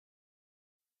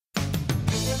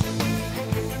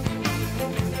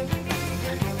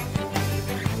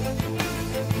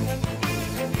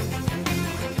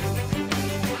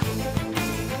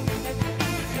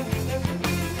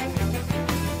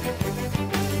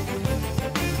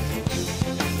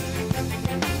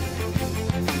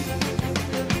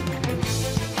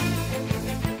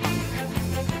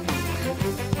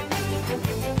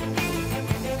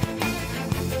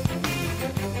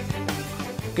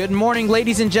Good morning,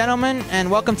 ladies and gentlemen, and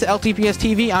welcome to LTPS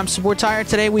TV. I'm Support Tire.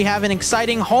 Today we have an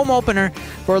exciting home opener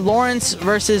for Lawrence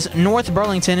versus North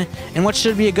Burlington in what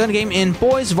should be a good game in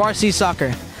boys varsity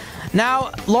soccer.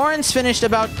 Now, Lawrence finished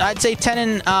about, I'd say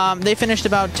 10 and they finished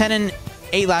about 10 and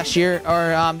 8 last year,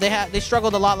 or they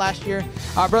struggled a lot last year.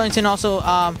 Burlington also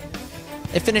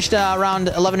it finished around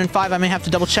 11 and 5. I may have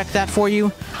to double check that for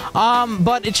you,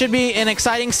 but it should be an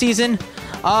exciting season.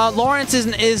 Lawrence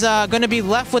is going to be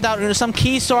left without some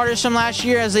key starters from last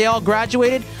year as they all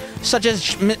graduated, such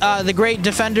as the great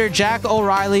defender Jack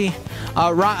O'Reilly,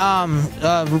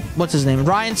 what's his name?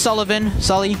 Ryan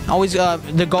Sully, always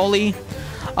the goalie,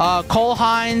 Cole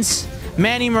Hines,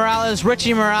 Manny Morales,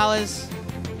 Richie Morales,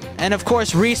 and of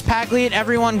course Reese Pagliat.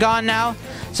 Everyone gone now,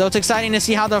 so it's exciting to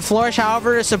see how they'll flourish.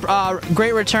 However, it's a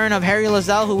great return of Harry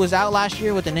Lazelle, who was out last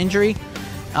year with an injury,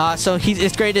 so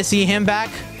it's great to see him back.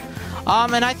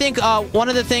 And I think one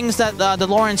of the things that the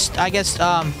Lawrence, I guess,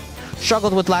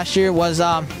 struggled with last year was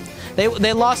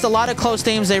they lost a lot of close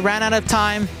games. They ran out of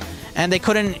time, and they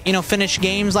couldn't, finish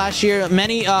games last year.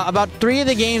 About 3 of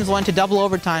the games went to double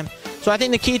overtime. So I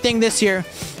think the key thing this year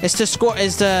is to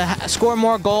score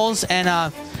more goals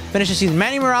and finish the season.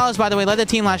 Manny Morales, by the way, led the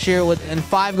team last year with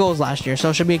 5 goals last year,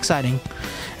 so it should be exciting.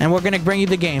 And we're going to bring you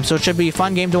the game, so it should be a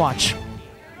fun game to watch.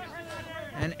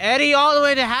 And Eddie all the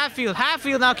way to Hatfield.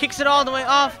 Hatfield now kicks it all the way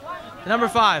off to number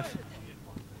 5.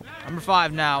 Number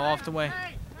 5 now off the way.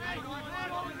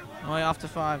 All the way off to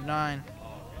 5, 9.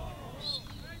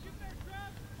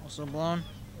 Also blown.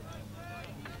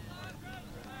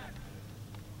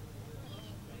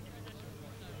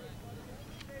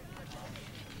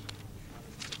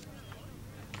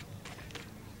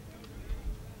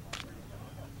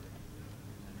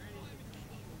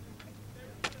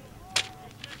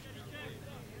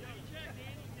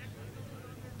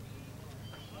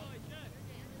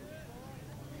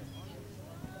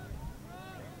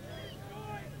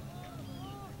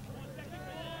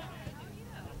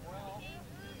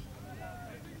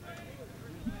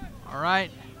 All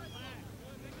right.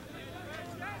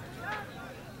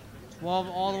 12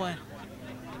 all the way.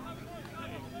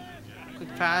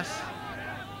 Quick pass.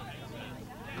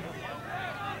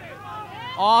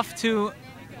 Off to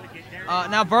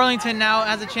now Burlington now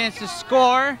has a chance to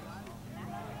score.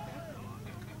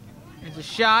 There's a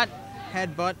shot.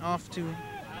 Headbutt off to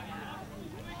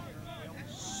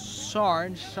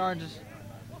Sarge. Sarge is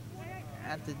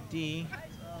at the D.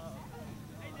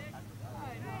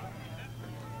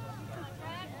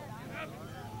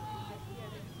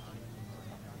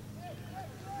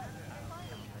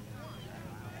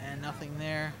 Nothing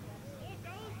there.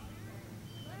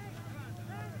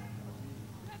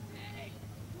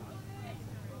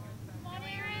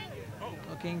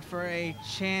 Looking for a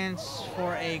chance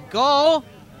for a goal.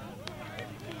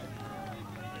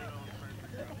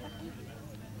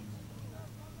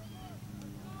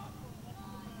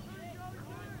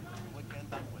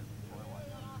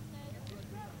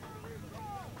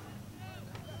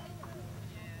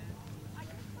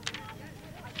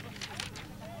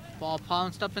 Ball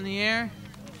pounced up in the air.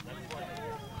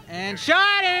 And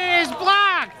shot is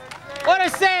blocked! What a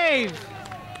save!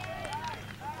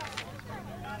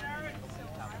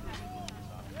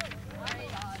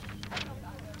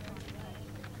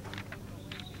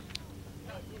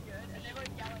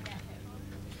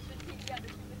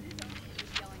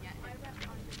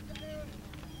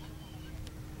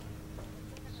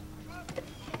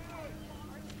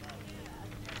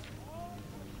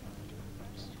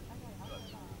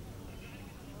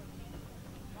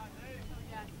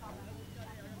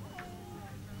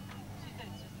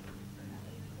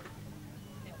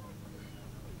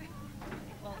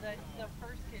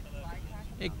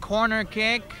 A corner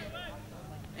kick,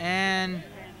 and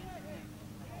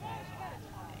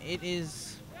it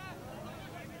is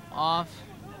off.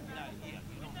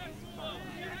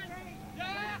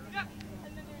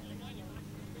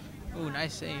 Ooh,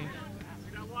 nice save.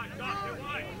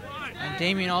 And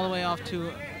Damien all the way off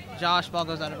to Josh. Ball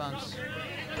goes out of bounds.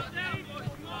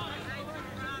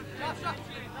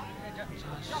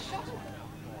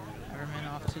 Herman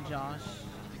off to Josh.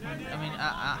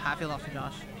 Hatfield off to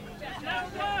Josh.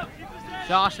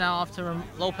 Josh now off to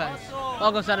Lopez.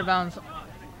 Ball goes out of bounds.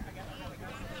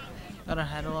 Gotta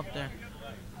headle up there.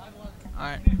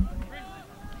 Alright.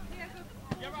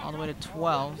 All the way to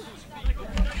 12.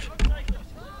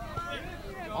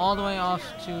 All the way off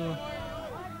to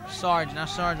Sarge. Now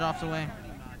Sarge off the way.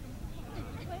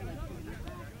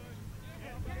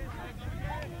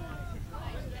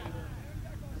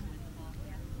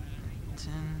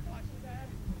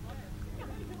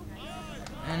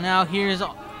 And now here's the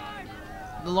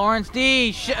Lawrence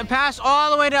D. Pass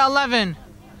all the way to 11.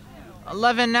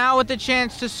 11 now with the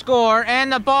chance to score,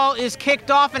 and the ball is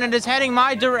kicked off, and it is heading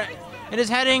It is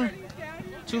heading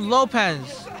to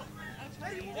Lopez.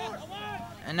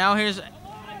 And now here's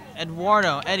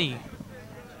Eddie.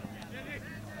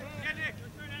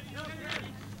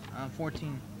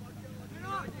 14.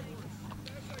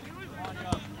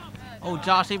 Oh,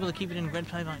 Josh able to keep it in. Good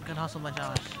play, good hustle by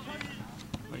Josh.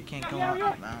 But he can't go out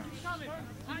of bounds.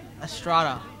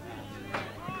 Estrada.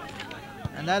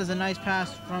 And that is a nice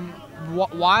pass from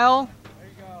Weil.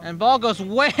 And ball goes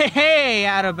way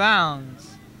out of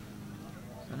bounds.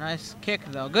 A nice kick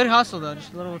though. Good hustle though.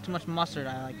 Just a little too much mustard,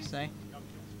 I like to say.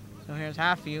 So here's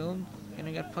Hatfield.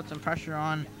 Gonna put some pressure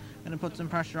on.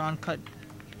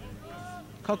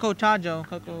 Coco Tajo.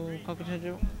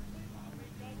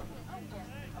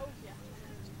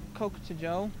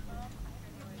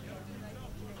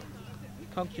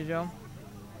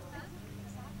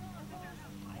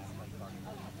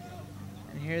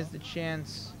 And here's the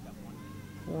chance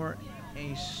for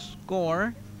a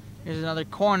score. Here's another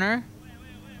corner.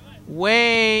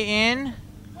 Way in.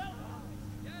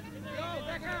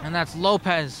 And that's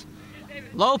Lopez.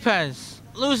 Lopez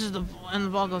loses and the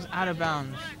ball goes out of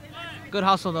bounds. Good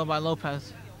hustle though by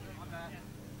Lopez.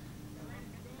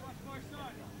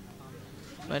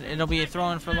 But it'll be a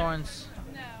throw in for Lawrence.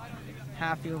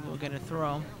 Hatfield will get a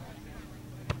throw.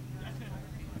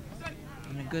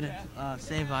 And a good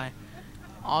save by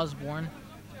Osborne.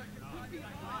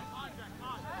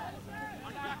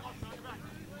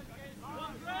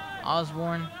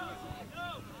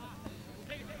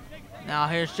 Now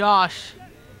here's Josh.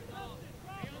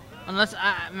 Unless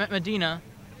Medina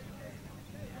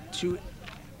to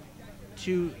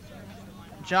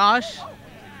Josh.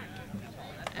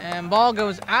 And ball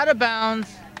goes out of bounds.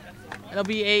 It'll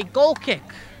be a goal kick.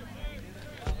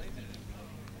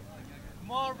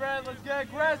 Come on, Red, let's get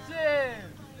aggressive.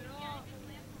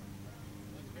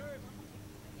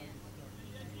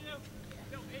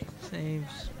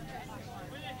 Saves.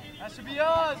 That should be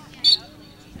us.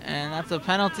 And that's a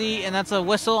penalty, and that's a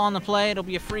whistle on the play. It'll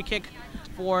be a free kick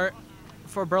for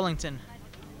Burlington.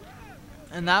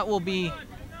 And that'll be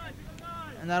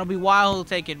Weil who'll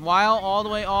take it. Weil all the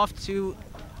way off to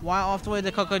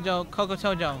Kokotojo.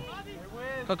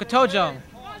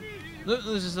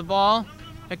 Loses the ball.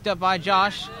 Picked up by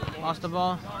Josh. Lost the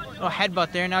ball. Little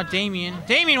headbutt there. Now Damien.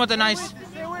 Damien with a nice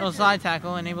little side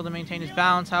tackle and able to maintain his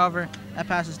balance. However, that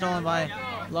pass is stolen by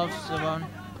Love Savone.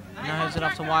 Now heads it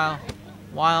off to Weil.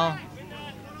 Weil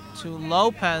to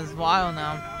Lopez. Weil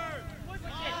now.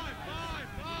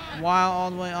 Weil all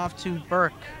the way off to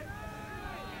Burke.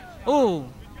 Ooh,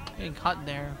 big cut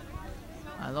there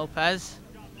by Lopez.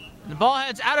 And the ball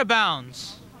heads out of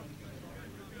bounds.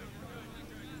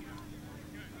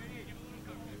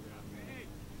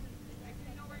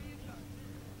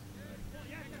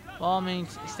 Ball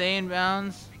means stay in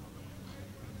bounds.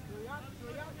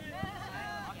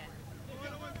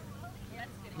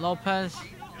 Lopez.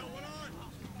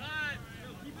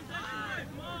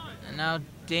 And now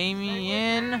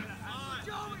Damien.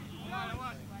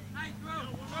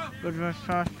 Good rush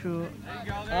to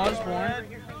Osborne.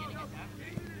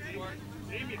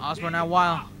 Osborne now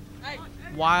Weil.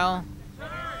 Weil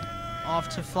off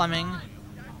to Fleming.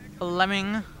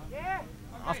 Fleming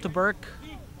off to Burke.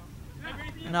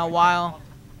 And now Weil.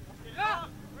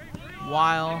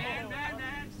 Weil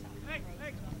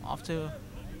off to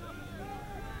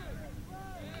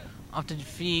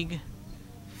Feig.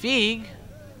 Feig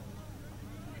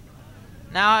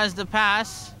now has the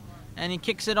pass, and he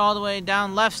kicks it all the way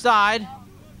down left side.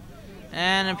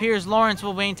 And it appears Lawrence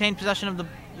will maintain possession of the...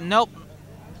 Nope.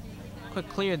 Quick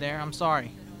clear there. I'm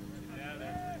sorry.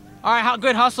 All right,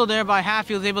 good hustle there by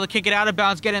Hatfield. Able to kick it out of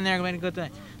bounds, get in there, made a good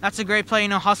thing. That's a great play,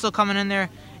 hustle coming in there.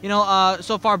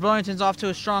 So far Burlington's off to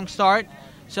a strong start.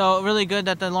 So really good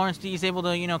that the Lawrence D is able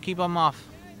to, keep them off.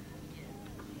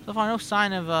 So far, no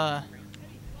sign of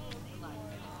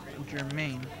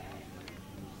Jermaine.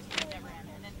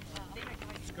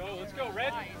 Let's go,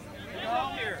 Red. Get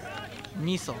out here.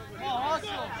 Miesel.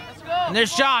 And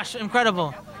there's Josh,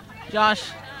 incredible.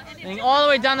 Josh, all the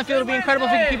way down the field. It'll be incredible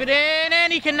if he can keep it in,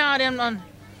 and he cannot.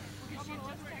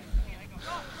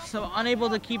 So unable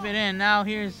to keep it in. Now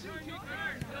here's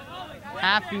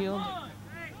Hatfield.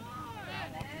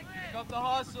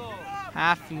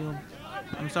 Hatfield.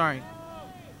 I'm sorry.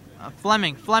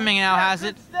 Fleming. Fleming now has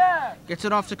it. Gets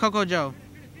it off to Kokojo.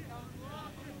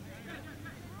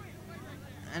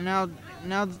 And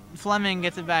now Fleming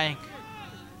gets it back.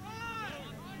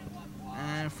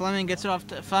 And Fleming gets it off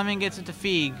to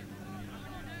Feig.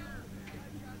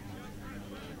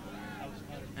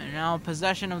 And now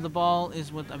possession of the ball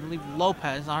is with, I believe,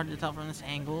 Lopez. Hard to tell from this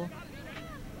angle.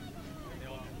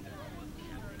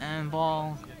 And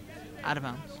ball out of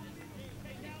bounds.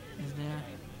 Is there?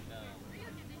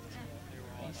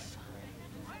 Nice.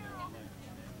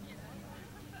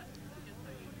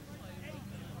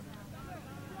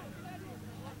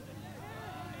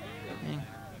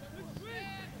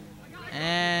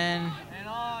 And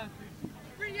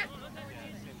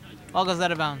ball goes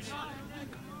out of bounds.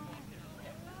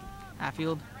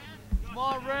 Hatfield. Come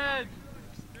on, Red.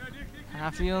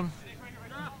 Hatfield.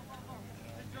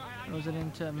 Throws it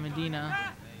into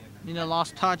Medina. Medina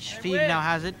lost touch. Feig now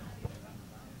has it.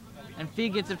 And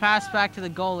Feig gets a pass back to the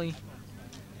goalie.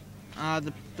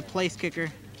 The place kicker.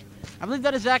 I believe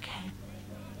that is Zach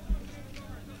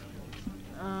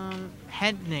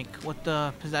Hednick with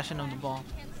the possession of the ball.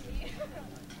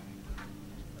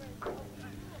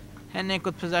 Hednick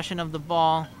with possession of the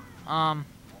ball.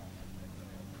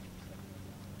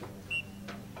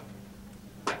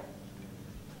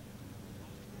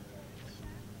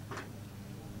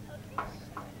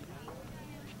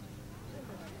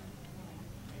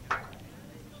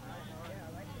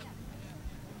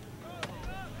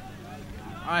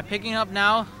 All right, picking up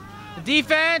now. The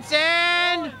defense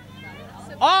and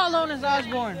all alone is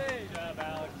Osborne.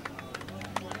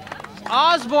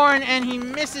 Osborne, and he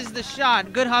misses the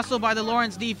shot. Good hustle by the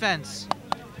Lawrence defense.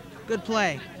 Good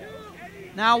play.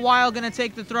 Now Weil gonna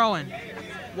take the throw-in.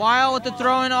 Weil with the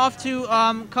throw-in off to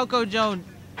Coco Joe.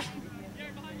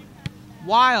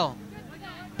 Weil.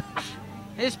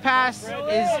 His pass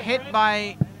is hit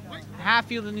by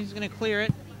Hatfield, and he's gonna clear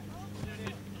it.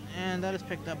 And that is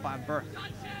picked up by Burke.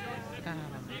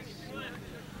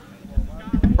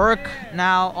 Burke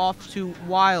now off to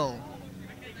Weil.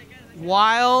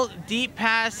 Weil, deep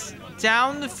pass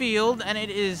down the field, and it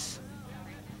is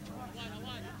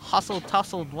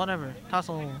tussled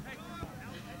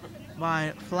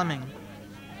by Fleming.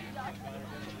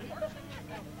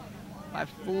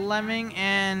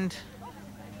 And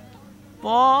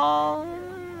ball,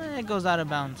 it goes out of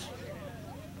bounds.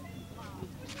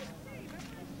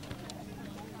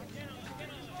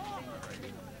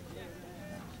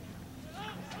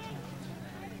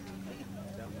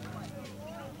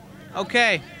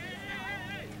 Okay,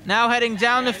 now heading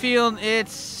down the field,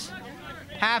 it's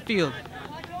Hatfield.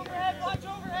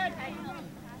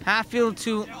 Hatfield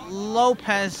to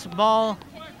Lopez, ball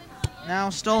now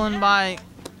stolen by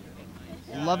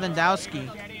Lewandowski.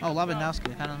 Oh,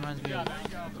 Lewandowski, kind of reminds me of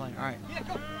playing. All right,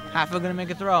 Hatfield gonna make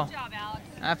a throw.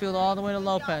 Hatfield all the way to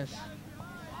Lopez.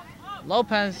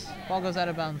 Lopez, ball goes out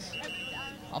of bounds.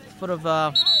 Off the foot of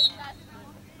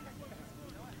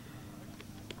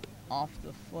off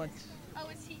the foot. Oh,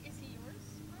 is he yours?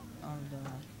 Of the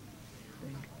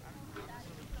thing.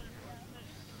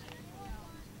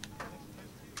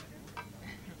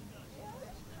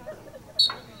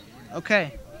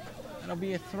 Okay. That'll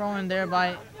be a throw in there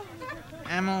by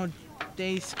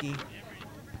Amodesky.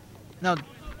 No.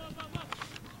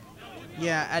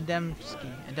 Yeah, Ademski.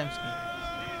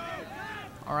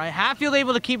 Alright, Hatfield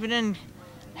able to keep it in.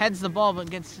 Heads the ball, but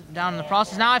gets down in the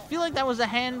process. Now, I feel like that was a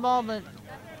handball, but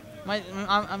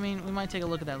I mean, we might take a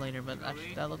look at that later, but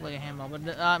actually, that looked like a handball.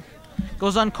 But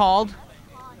goes uncalled.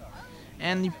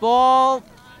 And the ball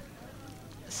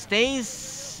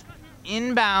stays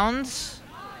in bounds.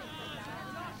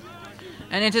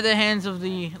 And into the hands of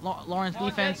the Lawrence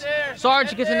defense.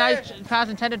 Sarge gets a nice pass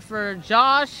intended for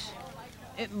Josh.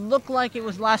 It looked like it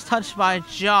was last touched by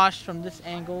Josh from this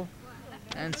angle.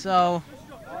 And so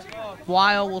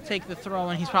Weil will take the throw,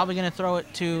 and he's probably going to throw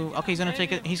it to. Okay, he's going to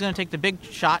take it. He's going to take the big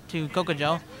shot to Coco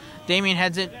Joe. Damien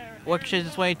heads it, works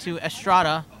its way to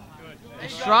Estrada.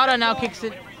 Estrada now kicks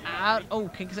it out. Oh,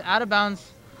 kicks it out of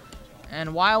bounds,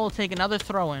 and Weil will take another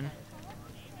throw in.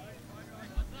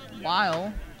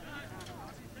 Weil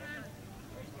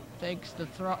takes the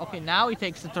throw. Okay, now he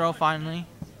takes the throw finally,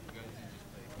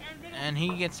 and he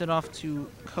gets it off to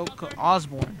Coco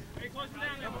Osborne,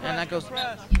 and that goes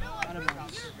out of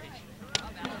bounds.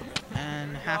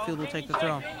 And Hatfield will take the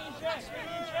throw.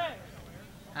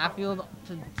 Hatfield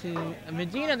to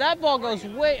Medina. That ball goes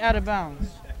way out of bounds.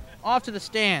 Off to the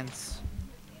stands.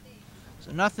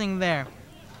 So nothing there.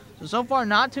 So far,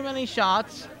 not too many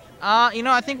shots. You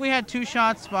know, I think we had two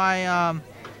shots by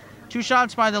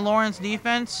the Lawrence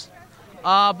defense.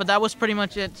 But that was pretty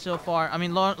much it so far. I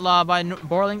mean, by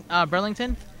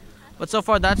Burlington. But so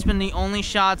far, that's been the only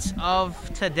shots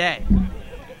of today.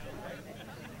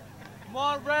 Come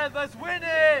on, Red, let's win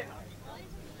it!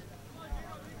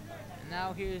 And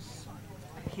now here's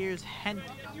Come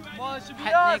on, it should be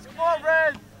us! Come on,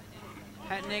 Red!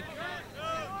 Hetnick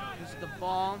is the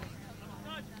ball.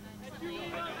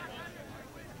 And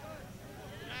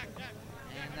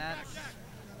that's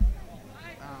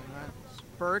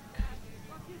Burke.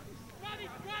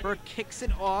 Burke kicks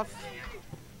it off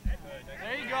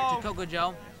There you to go. Coco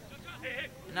Joe.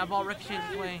 And that ball ricochets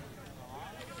its way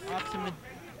off to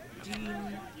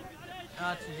Medine,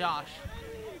 to Josh.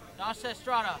 Josh to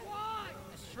Estrada.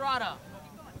 Estrada.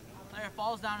 Player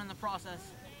falls down in the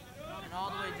process. And all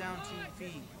the way down to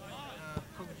V.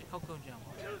 Coco Joe.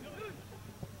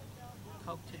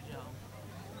 Coke to Joe.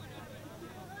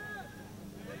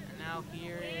 And now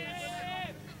here is...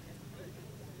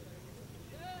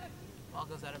 Ball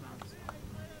goes out of bounds.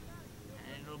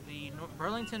 And it'll be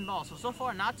Burlington ball. So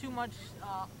far, not too much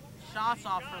shots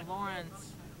off for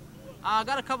Lawrence.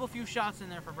 Got a few shots in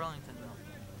there for Burlington,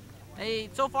 though.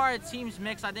 So far, it seems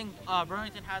mixed. I think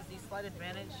Burlington has the slight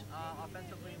advantage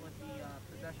offensively with the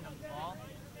possession of the ball.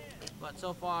 But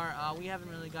so far, we haven't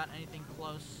really got anything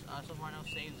close. So far, no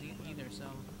saves either. So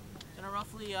it's in a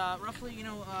roughly, you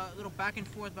know, little back and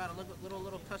forth battle,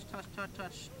 little touch,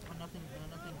 nothing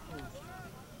cool.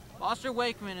 Foster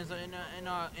Wakeman is in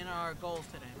our goals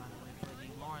today, by the way, for the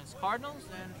Lawrence Cardinals,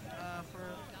 and for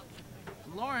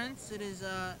Lawrence, it is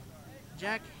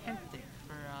Jack Hemptick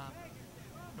for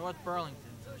North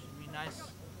Burlington. So it should be nice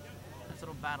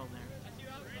little battle there.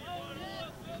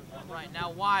 All right, now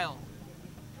Weil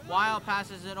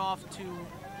passes it off to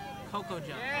Coco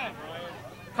Joe.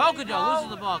 Coco Joe loses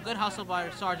the ball. Good hustle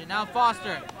by Sargent. Now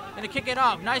Foster gonna kick it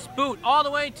off. Nice boot all the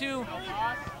way to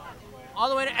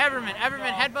Everman.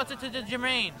 Everman headbutts it to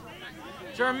Jermaine.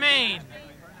 Jermaine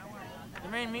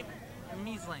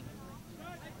Mesling.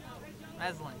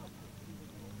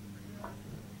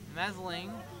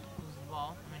 Mesling loses the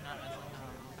ball. I mean, not Mesling.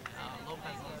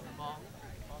 Lopez loses the ball.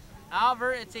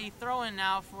 However, it's a throw-in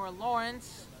now for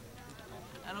Lawrence.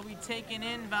 That'll be taken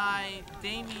in by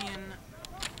Damien.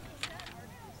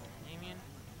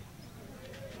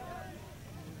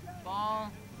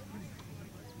 Ball.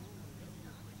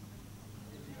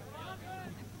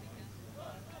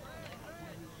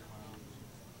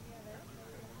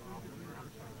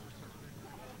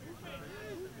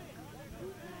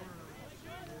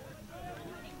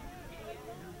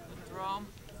 Good throw.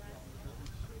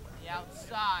 The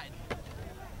outside.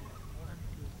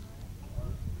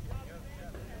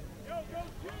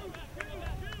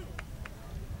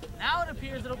 Now it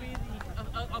appears it'll be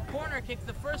a corner kick,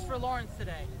 the first for Lawrence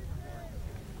today.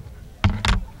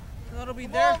 So that'll be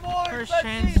their first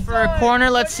chance for a corner.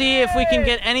 Let's see if we can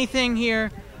get anything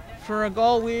here for a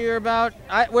goal. We're about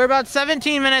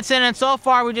 17 minutes in, and so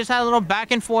far we just had a little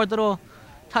back and forth, little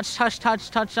touch,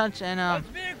 and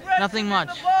nothing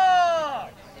much.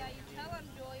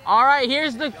 All right,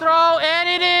 here's the throw, and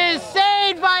it is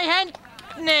saved by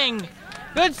Henting.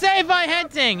 Good save by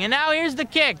Henting, and now here's the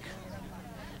kick.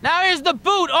 Now here's the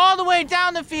boot all the way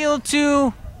down the field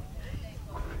to,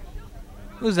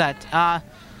 who's that?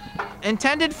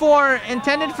 Intended for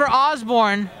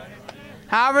Osborne.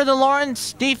 However, the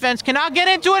Lawrence defense cannot get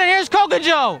into it, and here's Coco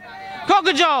Joe.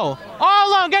 Coco Joe all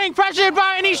alone, getting pressured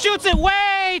by, and he shoots it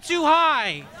way too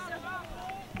high.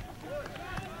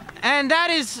 And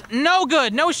that is no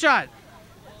good, no shot.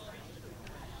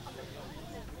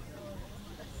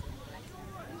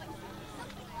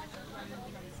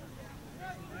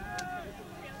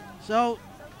 So,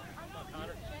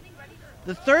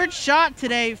 the third shot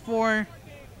today for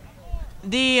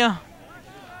the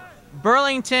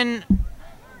Burlington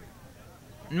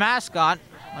mascot,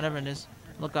 whatever it is,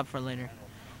 look up for later.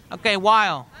 Okay,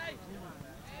 Weil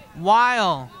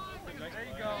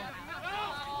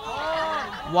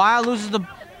loses the,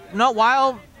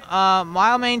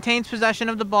 Weil maintains possession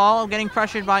of the ball, getting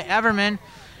pressured by Everman,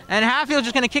 and Hatfield's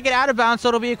just going to kick it out of bounds, so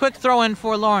it'll be a quick throw-in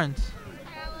for Lawrence.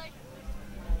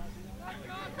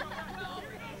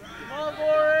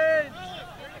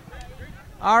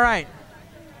 All right.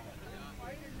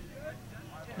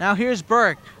 Now here's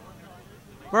Burke.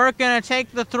 Burke gonna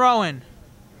take the throw-in.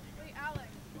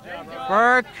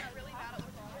 Burke.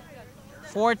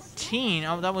 14.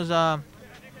 Oh, that was a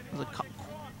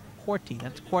Corti.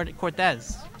 That's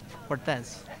Cortez.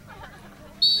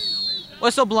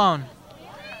 Whistle blown.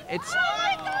 It's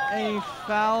a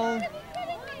foul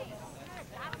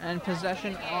and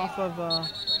possession off of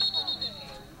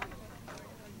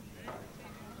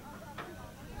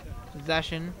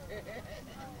possession.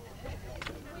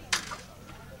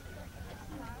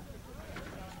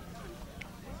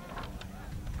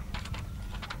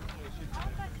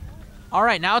 All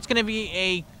right, now it's going to be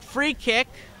a free kick.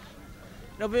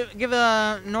 It'll give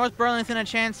North Burlington a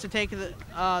chance to take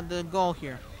the goal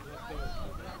here.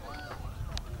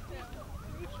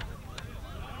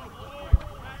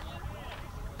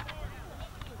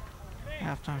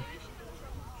 Halftime.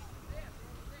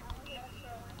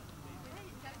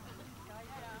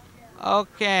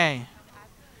 Okay.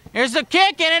 Here's the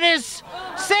kick, and it is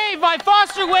saved by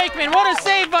Foster Wakeman. What a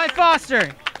save by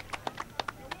Foster.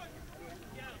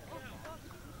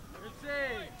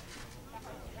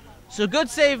 So good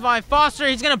save by Foster.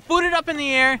 He's going to boot it up in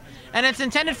the air, and it's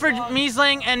intended for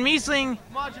Meisling, and Meisling,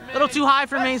 a little too high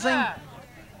for Meisling.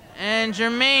 And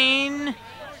Jermaine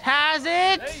has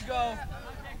it. There you go.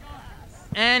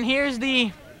 And here's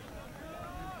the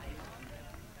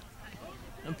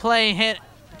play hit,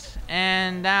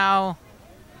 and now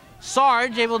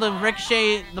Sarge able to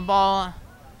ricochet the ball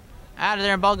out of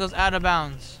there, and ball goes out of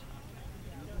bounds.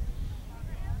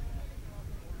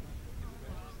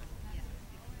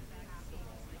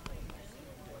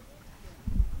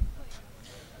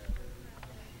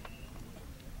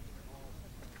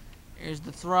 Here's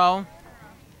the throw.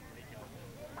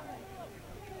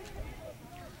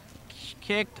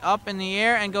 Kicked up in the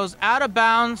air and goes out of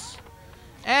bounds.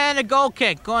 And a goal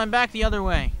kick going back the other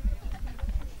way.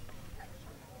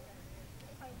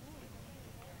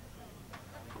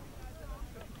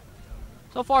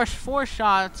 So far, four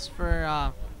shots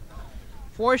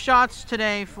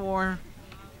today for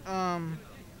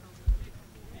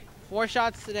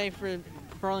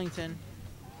Burlington.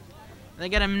 They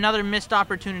get another missed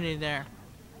opportunity there.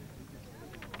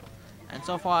 And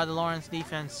so far, the Lawrence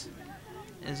defense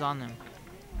is on them.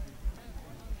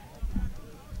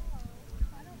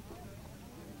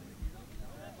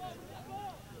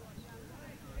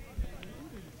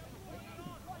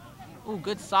 Ooh,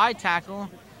 good side tackle.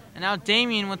 And now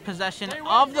Damien with possession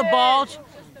of the ball.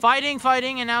 Fighting,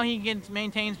 and now he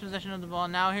maintains possession of the ball.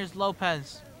 Now here's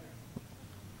Lopez.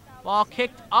 Ball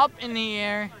kicked up in the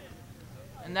air.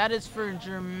 And that is for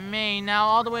Jermaine. Now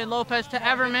all the way Lopez to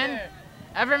Everman.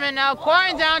 Everman now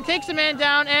quiet down, takes the man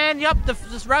down, and yep,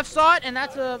 this ref saw it, and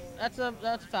that's a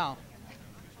foul.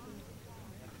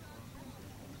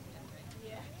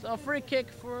 So free kick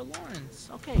for Lawrence.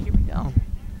 Okay, here we go.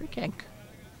 Free kick.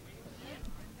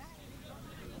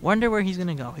 Wonder where he's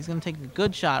gonna go. He's gonna take a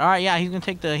good shot. All right, yeah, he's gonna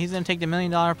take the $1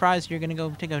 million prize. You're gonna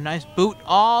go take a nice boot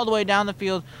all the way down the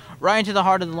field, right into the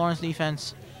heart of the Lawrence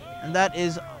defense, and that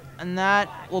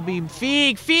will be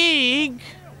Feig.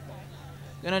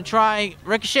 Gonna try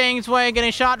ricocheting his way,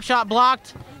 getting shot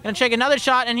blocked. Gonna take another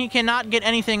shot, and he cannot get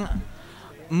anything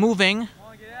moving.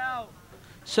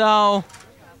 So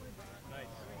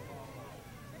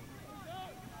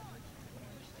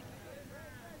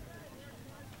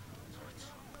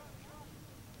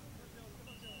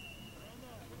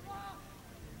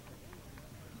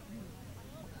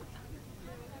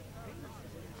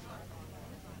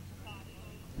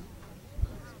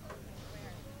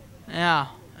yeah,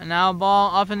 and now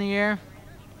ball up in the air.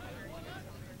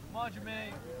 Come on,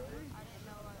 Jermaine.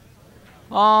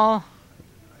 Ball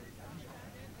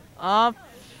up,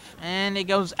 and it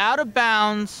goes out of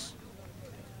bounds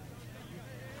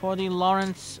for the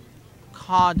Lawrence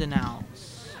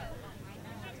Cardinals.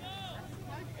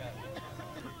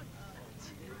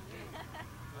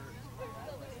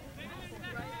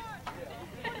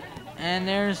 And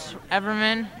there's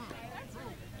Everman.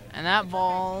 And that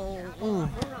ball, ooh,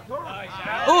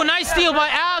 nice steal by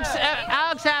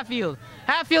Alex Hatfield.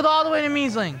 Hatfield all the way to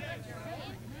Meisling.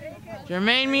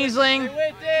 Jermaine Meisling,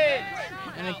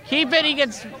 and to keep it, he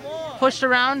gets pushed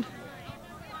around.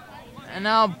 And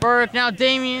now Burke, now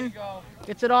Damien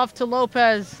gets it off to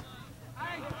Lopez.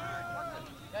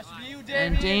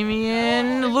 And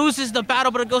Damien loses the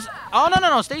battle, but it goes, oh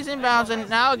no, stays in bounds, and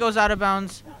now it goes out of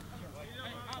bounds.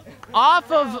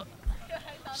 Off of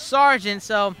Sargent,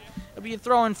 so it'll be a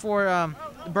throw-in for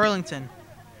Burlington.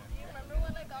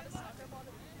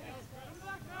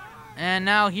 And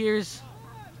now here's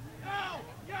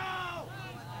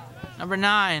number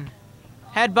 9.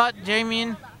 Headbutt,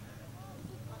 Jamien.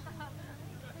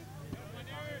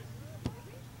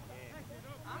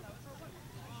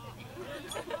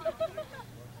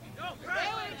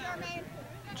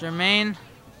 Jermaine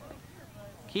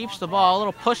keeps the ball. A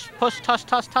little push,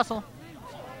 tussle.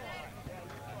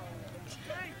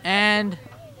 And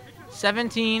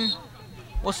 17,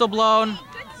 whistle blown. Good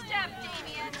step,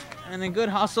 Damien. And a good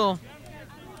hustle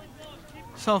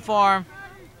so far.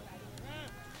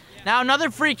 Now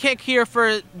another free kick here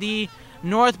for the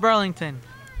North Burlington.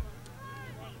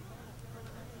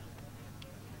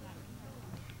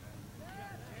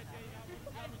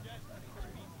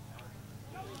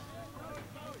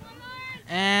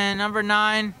 And number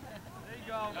 9,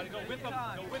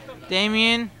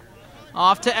 Damien,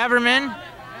 off to Everman.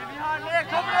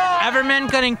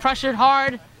 Everman getting pressured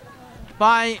hard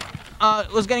by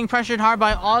was getting pressured hard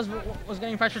by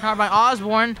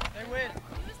Osborne.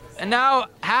 And now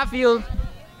Hatfield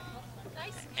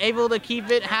able to keep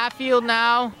it. Hatfield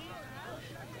now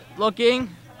looking.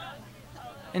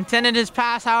 Intended his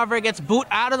pass, however, it gets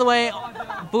out of the way,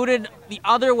 booted the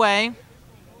other way.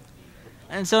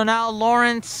 And so now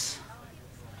Lawrence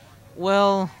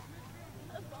will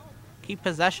keep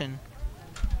possession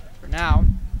for now.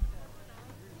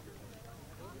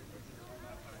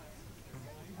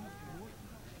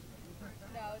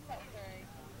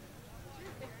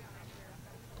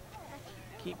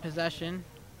 Keep possession.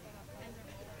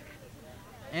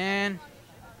 And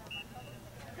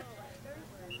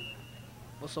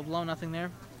whistle blow, nothing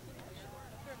there.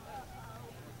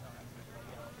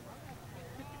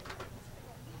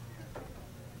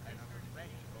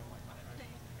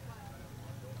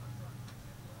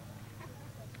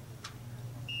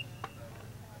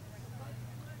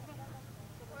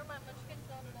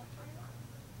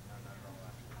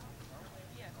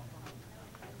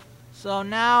 So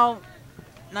now,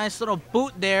 nice little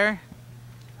boot there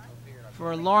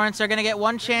for Lawrence. They're going to get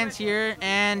one chance here,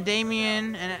 and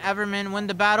Damien and Everman win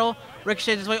the battle.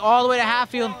 Ricochets his way all the way to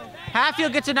Hatfield.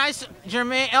 Hatfield gets a nice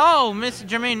Jermaine. Oh,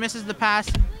 Jermaine misses the pass.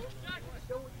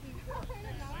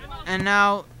 And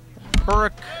now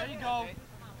Burke.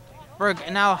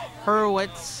 And now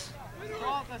Hurwitz.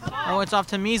 Hurwitz off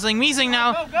to Meisling. Meisling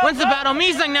now wins the battle.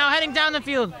 Meisling now heading down the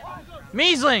field.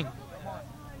 Meisling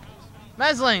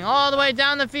all the way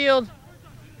down the field.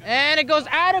 And it goes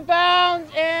out of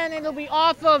bounds, and it'll be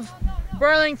off of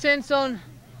Burlington. So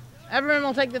Everman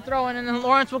will take the throw in, and then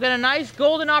Lawrence will get a nice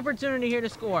golden opportunity here to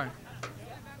score.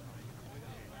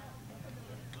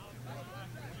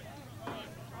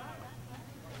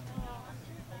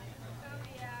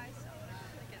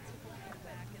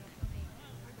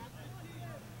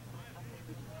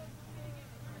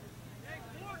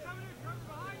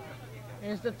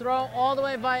 Here's the throw all the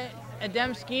way by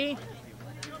Ademski.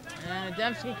 And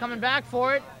Ademski coming back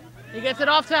for it. He gets it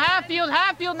off to Hatfield.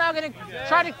 Hatfield now going to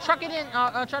try to truck it in,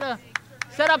 try to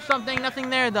set up something.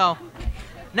 Nothing there, though.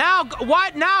 Now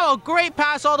a great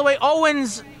pass all the way.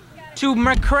 Owens to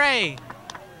McCray.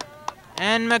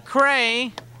 And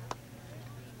McCray,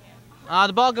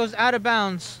 the ball goes out of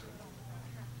bounds.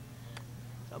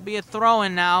 There'll be a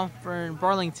throw-in now for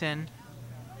Burlington.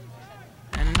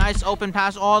 And a nice open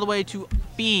pass all the way to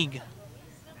Feig.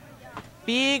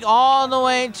 Feig all the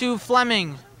way to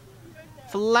Fleming.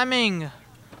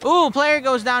 Ooh, player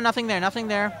goes down. Nothing there. Nothing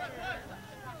there.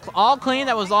 All clean.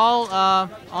 That was all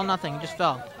nothing. It just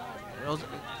fell. It would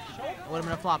have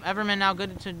been a flop. Everman now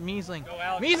good to Meisling.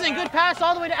 Meisling, good pass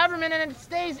all the way to Everman, and it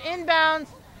stays inbounds.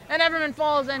 And Everman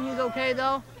falls, and he's okay,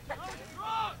 though.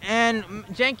 And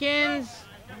Jenkins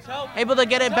able to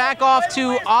get it back off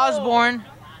to Osborne.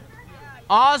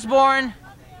 Osborne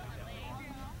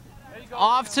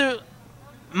off to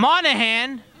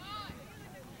Monahan.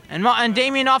 And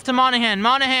Damien off to Monahan.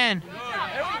 Monahan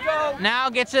now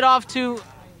gets it off to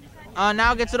her.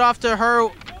 Gets it off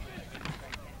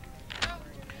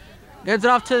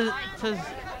to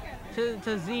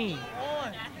Z.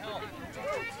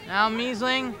 Now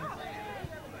Meisling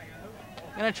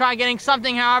gonna try getting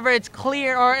something. However, it's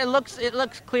clear, or it looks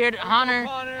cleared. Hunter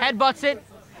headbutts it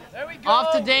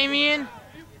off to Damien,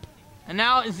 and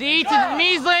now Z to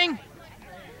Meisling.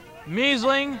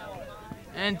 Meisling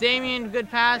and Damien, good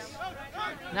pass.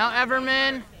 Now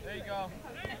Everman. There you go.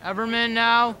 Everman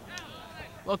now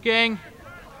looking.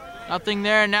 Nothing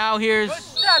there. Now here's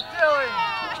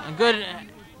a good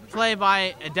play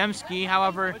by Ademski.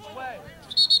 However,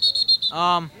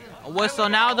 a whistle.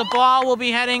 Now the ball will be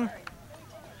heading.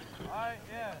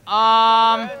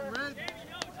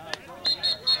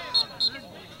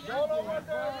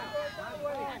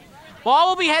 Ball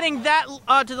will be heading to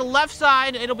the left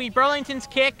side. It'll be Burlington's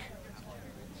kick.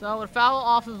 So it'll foul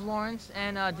off of Lawrence,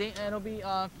 and it'll be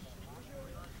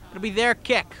their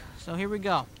kick. So here we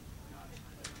go.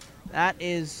 That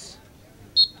is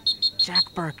Jack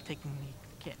Burke taking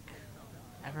the kick.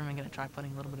 Everman gonna try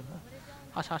putting a little bit of a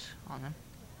hush hush on him.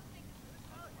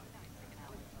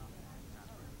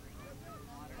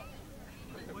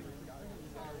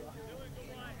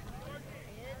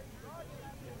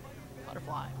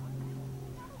 Butterfly.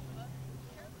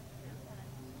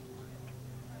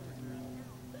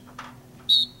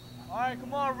 All right,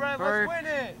 come on, Red, Burke. let's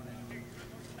win it.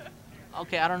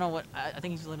 Okay, I don't know what. I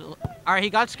think he's a little. All right, he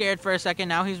got scared for a second.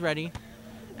 Now he's ready.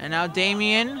 And now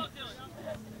Damien.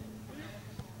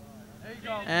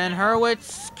 And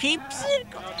Hurwitz keeps it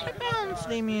going out of bounds.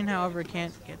 Damien, however,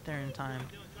 can't get there in time.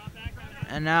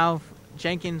 And now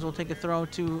Jenkins will take a throw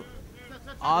to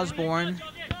Osborne.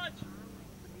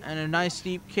 And a nice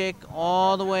deep kick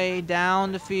all the way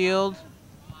down the field.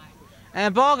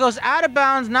 And the ball goes out of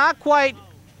bounds. Not quite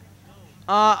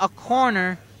a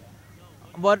corner.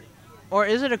 But, or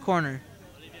is it a corner?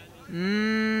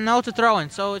 No, it's a throw-in.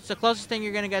 So it's the closest thing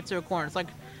you're gonna get to a corner. It's like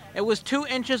it was 2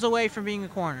 inches away from being a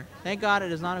corner. Thank God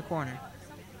it is not a corner.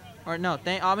 Or no,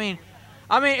 I mean,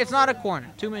 it's not a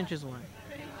corner. 2 inches away.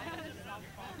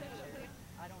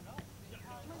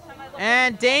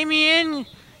 And Damien,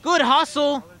 good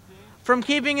hustle from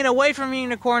keeping it away from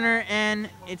being a corner, and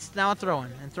it's now a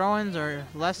throw-in. And throw-ins are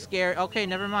less scary. Okay,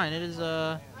 never mind. It is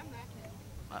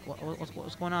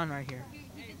what's going on right here?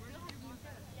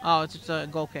 Oh, it's just a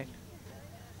goal kick.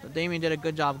 So Damien did a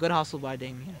good job. Good hustle by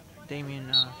Damien.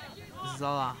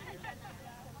 Zala.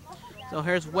 So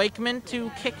here's Wakeman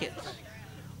to kick it.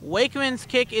 Wakeman's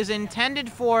kick is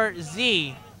intended for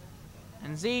Z.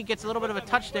 And Z gets a little bit of a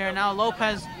touch there. Now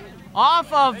Lopez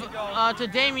off of to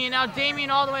Damien. Now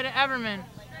Damien all the way to Everman.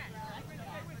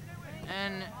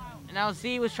 And now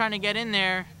Z was trying to get in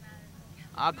there.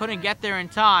 Couldn't get there in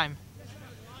time.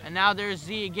 And now there's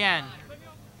Z again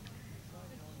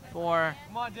for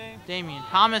Damien.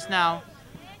 Thomas now.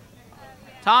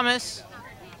 Thomas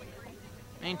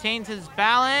maintains his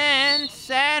balance,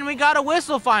 and we got a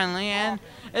whistle finally, and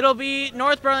it'll be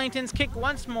North Burlington's kick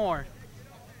once more.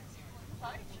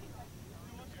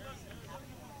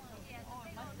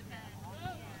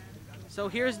 So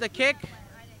here's the kick,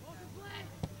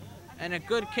 and a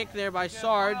good kick there by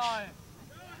Sarge.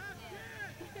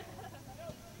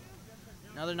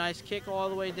 Another nice kick all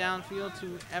the way downfield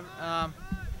to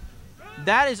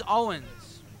that is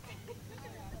Owens.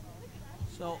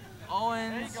 So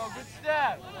Owens. There you go, good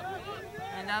step.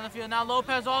 And down the field. Now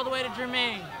Lopez all the way to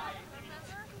Jermaine.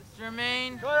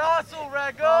 Jermaine. Good hustle,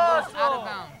 Red. Good Goes hustle. out of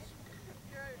bounds.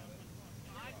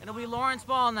 It'll be Lawrence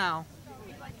ball now.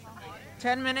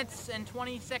 10 minutes and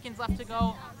 20 seconds left to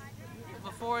go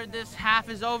before this half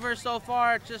is over. So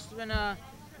far, it's just been a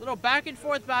little back and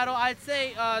forth battle. I'd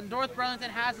say North Burlington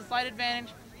has a slight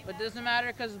advantage, but it doesn't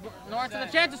matter because Lawrence has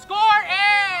a chance to score,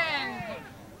 and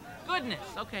goodness.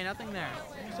 Okay, nothing there.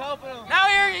 He's helping him. Now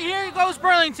here goes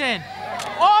Burlington.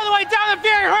 All the way down the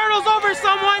field, hurdles over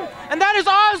someone, and that is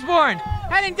Osborne.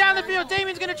 Heading down the field,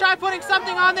 Damien's gonna try putting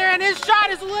something on there, and his shot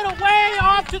is a little way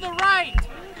off to the right.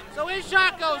 So his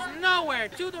shot goes nowhere,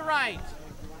 to the right,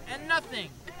 and nothing.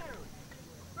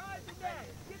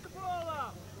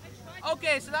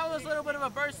 Okay, so that was a little bit of a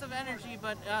burst of energy,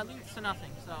 but leads to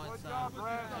nothing. So it's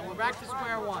we're back to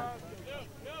square one.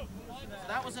 So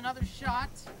that was another shot.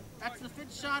 That's the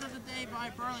 5th shot of the day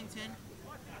by Burlington,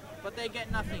 but they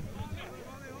get nothing.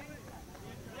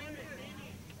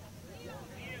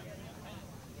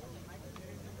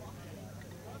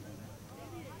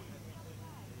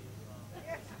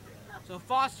 So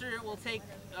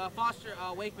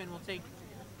Wakeman will take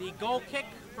the goal kick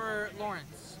for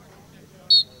Lawrence.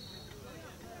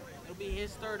 It'll be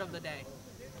his 3rd of the day.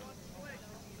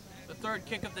 The 3rd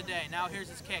kick of the day. Now here's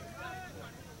his kick.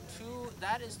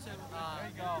 That is to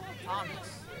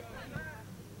Thomas.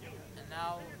 And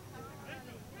now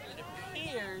it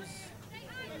appears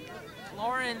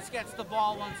Lawrence gets the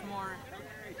ball once more.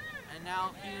 And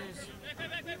now here's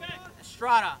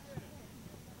Estrada.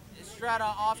 Estrada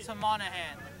off to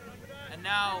Monahan. And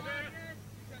now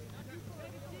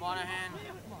Monahan.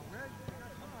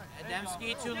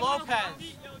 Adamski to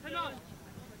Lopez.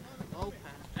 Lopez.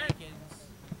 Jenkins.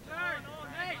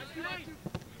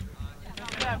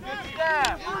 Good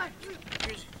step.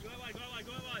 Here's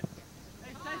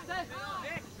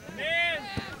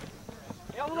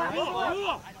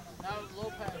now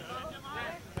Lopez.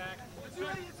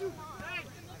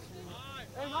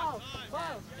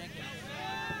 Jenkins.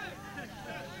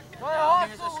 Now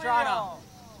here's Estrada.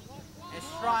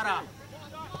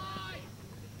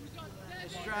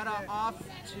 Estrada off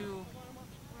to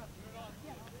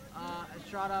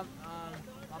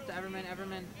off to Everman.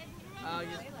 Everman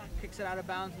just kicks it out of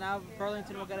bounds. Now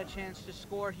Burlington will get a chance to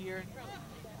score here.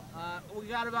 We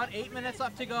got about 8 minutes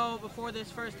left to go before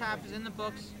this first half is in the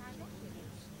books.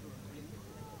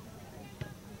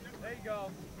 There you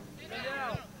go. Get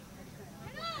down.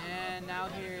 And now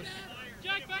here's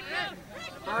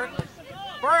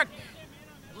Burke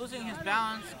losing his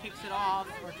balance, kicks it off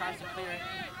or tries to clear it.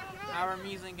 Our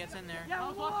Measling gets in there.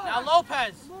 Now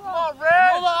Lopez. Come on,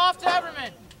 Red. Mula off to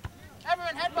Everman.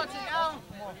 Everman headbutts it down,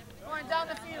 going down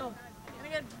the field. Gonna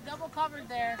get double covered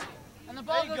there. And the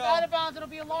ball goes out of bounds. It'll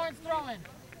be a Lawrence throw-in.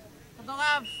 So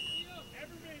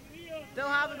they'll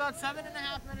have about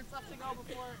 7.5 minutes left to go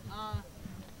before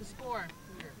the score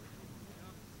here.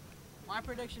 My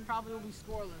prediction probably will be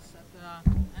scoreless at the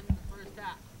end of the first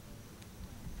half.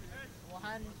 We'll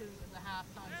head into the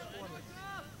halftime scoreless.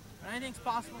 But anything's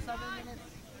possible, 7 minutes.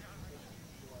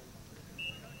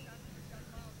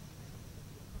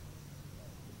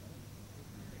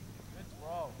 Good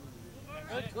throw.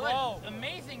 Good. Throw.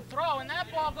 amazing throw, and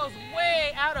that ball goes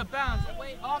way out of bounds,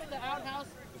 way off the outhouse,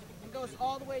 and goes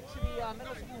all the way to the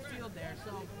middle school field there.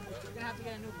 So we're gonna have to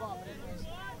get a new ball, but anyways,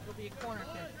 it'll be a corner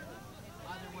kick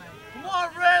either way. Come on,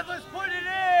 Red, let's put it in!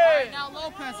 All right, now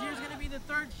Lopez, here's gonna be the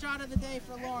third shot of the day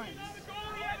for Lawrence.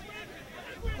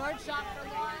 Third shot for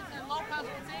Lawrence, and Lopez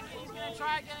will take it. He's gonna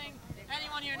try getting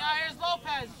anyone here. Now here's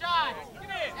Lopez, shot,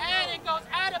 and it goes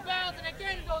out of bounds, and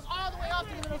again it goes all the way off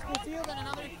to the middle school field, and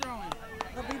another throw-in.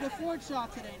 It'll be the fourth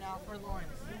shot today now for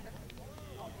Lawrence.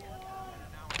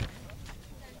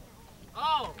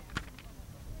 Oh,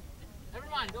 never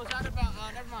mind. Goes out of bounds.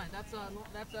 Never mind. That's what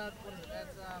is it?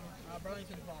 That's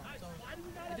Burlington's ball. So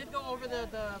it did go over the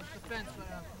fence, but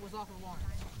it was off of Lawrence.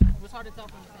 It was hard to tell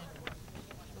from this angle.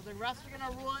 So the refs are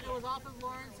gonna rule it. It was off of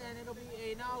Lawrence, and it'll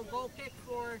be a now goal kick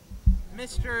for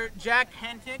Mr. Jack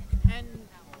Hennick,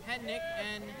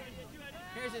 and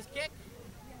here's his kick.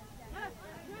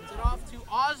 Gets it off to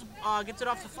gets it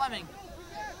off to Fleming.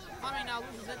 Fleming now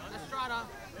loses it. Estrada.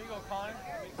 There you go, Colin.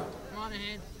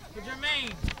 Monahan to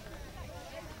Jermaine.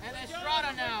 And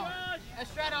Estrada now.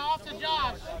 Estrada off to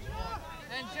Josh.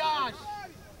 And Josh.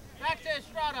 Back to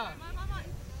Estrada.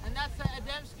 And that's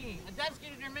Adamski. Adamski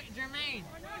to Jermaine.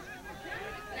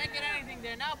 Can't get anything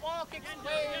there. Now ball kicks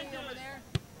way over there.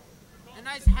 A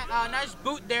nice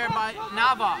boot there by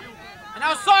Nava. And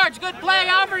now Sarge, good play.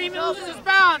 However, he loses his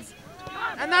bounce.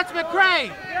 And that's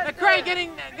McCray. McCray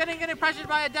getting pressured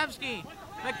by Adamski.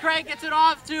 McCray gets it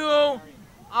off to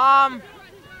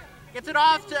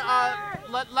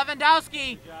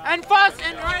Lewandowski and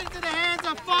right into the hands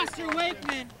of Foster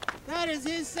Wakeman. That is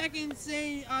his second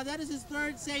save. That is his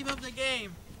third save of the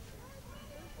game.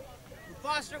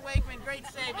 Foster Wakeman, great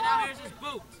save. And now here's his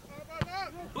boot.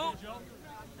 Boot.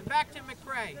 And back to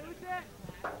McCray.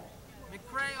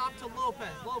 McCray off to Lopez.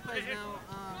 Lopez now.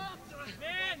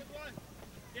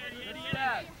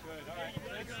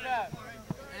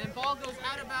 And ball goes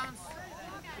out of bounds.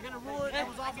 They're gonna rule it. It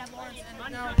was off of Lawrence.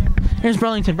 And now here's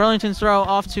Burlington. Burlington's throw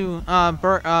off to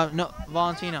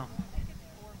Valentino.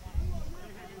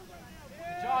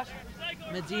 Josh.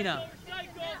 Medina.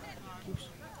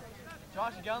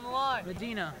 Josh, get on the line.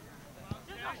 Medina.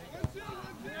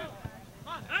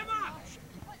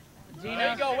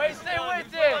 There you go. Wait, stay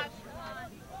with it.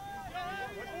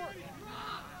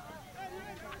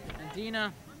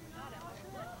 Medina.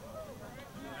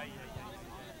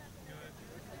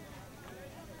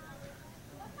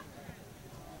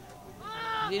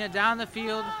 Medina down the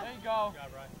field. There you go.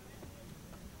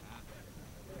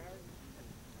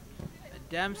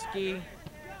 Adamski.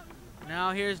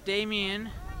 Now here's Damien.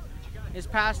 His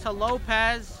pass to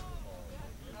Lopez.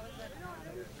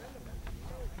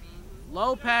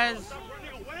 Lopez.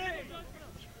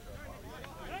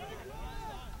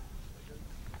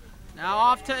 Now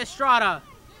off to Estrada.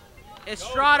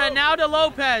 Estrada now to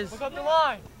Lopez. Look up the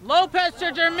line. Lopez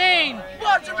to Jermaine.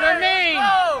 Jermaine.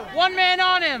 Go. One man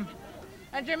on him.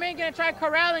 And Jermaine gonna try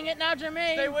corralling it. Now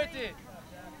Jermaine Stay with it.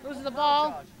 loses the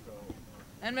ball.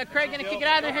 And McCray gonna kick it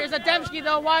out of there. Here's Adamski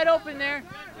though, wide open there.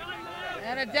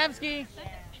 And Adamski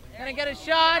gonna get a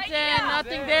shot and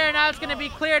nothing there. Now it's gonna be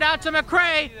cleared out to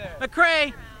McCray.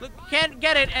 McCray can't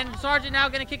get it, and Sargent now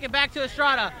gonna kick it back to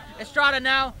Estrada. Estrada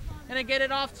now gonna get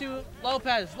it off to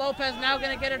Lopez. Lopez now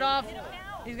gonna get it off.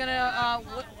 He's gonna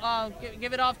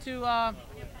give it off to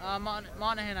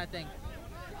Monahan, I think.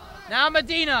 Now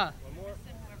Medina.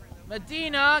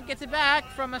 Medina gets it back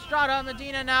from Estrada.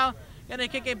 Medina now gonna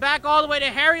kick it back all the way to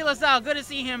Harry LaSalle. Good to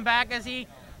see him back, as he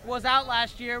was out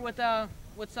last year with an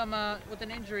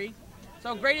injury.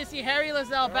 So great to see Harry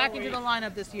LaSalle back into the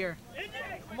lineup this year.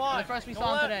 Come on. The first we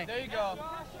saw him today. There you go.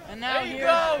 And now There you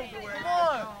go. Come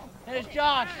on. here's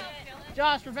Josh.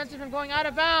 Josh prevents it from going out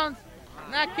of bounds.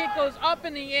 And that kick goes up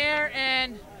in the air,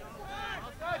 and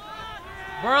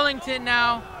Burlington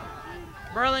now.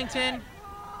 Burlington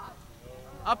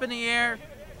up in the air.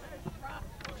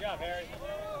 Good job, Harry.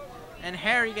 And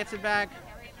Harry gets it back.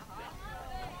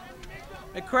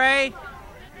 McCray.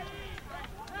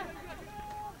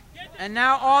 And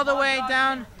now all the way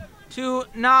down to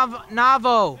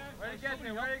Navo.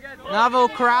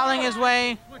 Navo corralling his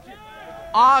way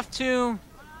off to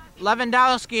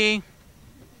Lewandowski.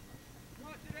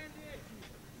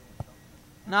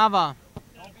 Nava.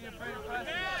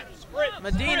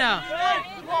 Medina.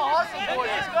 Come on, hustle, boy.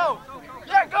 Let's go.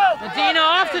 Yeah, go. Medina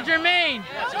off to Jermaine.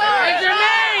 And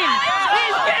Jermaine! He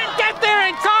can't get there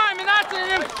in time, and that's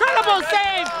an incredible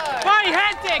save by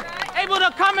Hentic. Able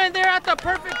to come in there at the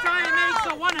perfect time and make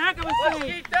so one heck of a save.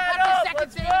 Keep that That's up. the second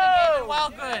Let's save of the game, and go. well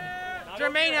good.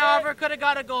 Jermaine, however, could have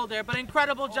got a goal there, but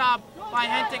incredible job by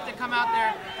Hentic to come out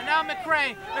there. And now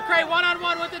McCray. McCray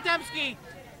one-on-one with Adamski.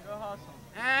 Go hustle.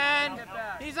 And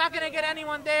he's not going to get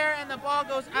anyone there, and the ball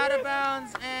goes out of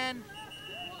bounds. And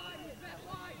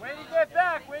Way to get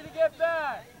back! Way to get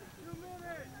back!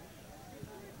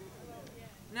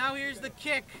 now here's the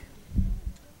kick.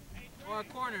 Or a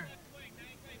corner.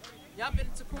 Yep,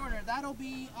 it's a corner. That'll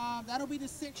be the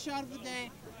sixth shot of the day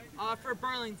for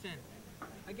Burlington.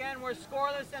 Again, we're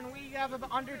scoreless, and we have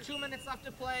about under 2 minutes left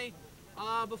to play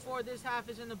before this half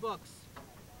is in the books.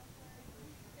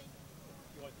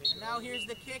 And now here's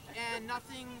the kick, and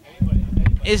nothing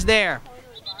is there.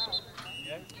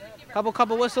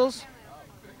 Couple whistles.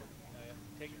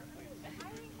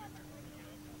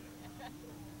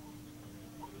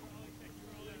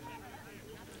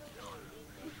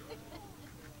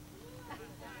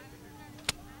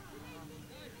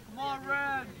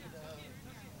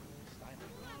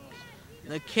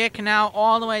 The kick now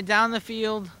all the way down the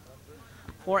field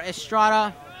for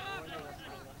Estrada.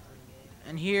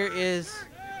 And here is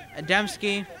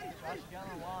Adamski.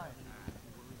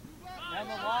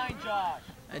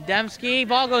 Adamski,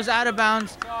 ball goes out of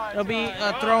bounds. It'll be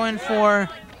a throw-in for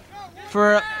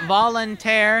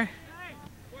Volunteer.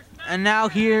 And now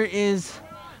here is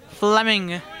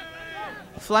Fleming.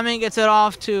 Fleming gets it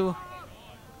off to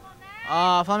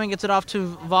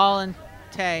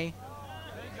Volunteer.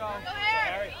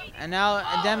 And now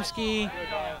Adamski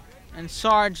and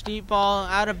Sarge, deep ball,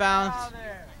 out of bounds.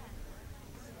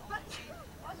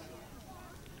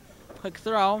 Quick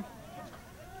throw.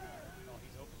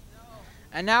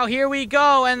 And now here we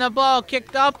go, and the ball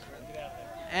kicked up,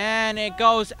 and it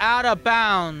goes out of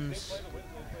bounds.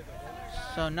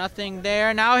 So nothing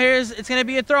there. Now it's going to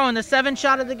be a throw in the 7th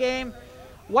shot of the game.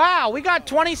 Wow, we got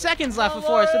 20 seconds left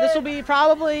before, so this will be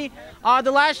probably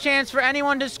the last chance for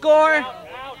anyone to score.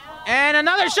 And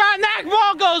another shot, and that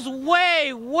ball goes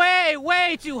way, way,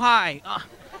 way too high.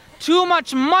 Too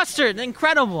much mustard,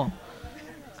 incredible.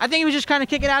 I think he was just trying to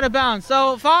kick it out of bounds.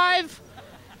 So 5,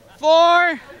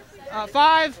 4,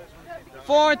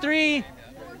 3,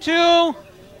 2,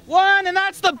 1, and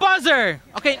that's the buzzer.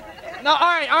 Okay, no, all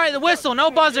right, the whistle,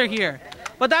 no buzzer here.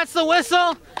 But that's the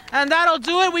whistle, and that'll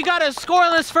do it. We got a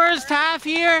scoreless first half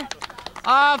here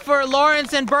for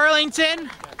Lawrence and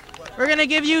Burlington. We're going to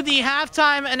give you the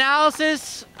halftime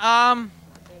analysis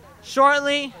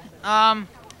shortly.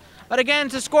 But again,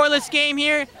 it's a scoreless game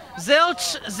here.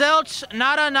 Zilch,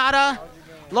 nada.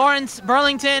 Lawrence,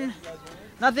 Burlington,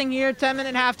 nothing here.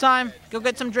 10-minute halftime. Go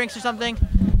get some drinks or something.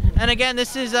 And again,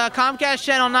 this is Comcast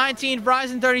Channel 19,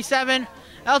 Verizon 37,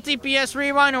 LTPS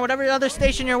Rewind, or whatever other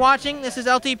station you're watching. This is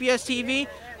LTPS TV.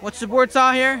 What's the board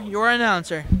saw here? Your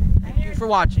announcer. Thank you for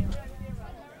watching.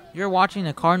 You're watching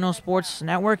the Cardinal Sports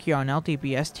Network here on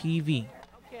LTPS TV.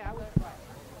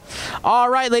 All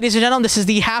right, ladies and gentlemen, this is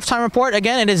the halftime report.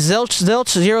 Again, it is Zilch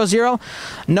 0-0.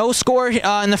 No score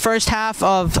in the first half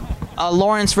of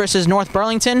Lawrence versus North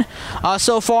Burlington.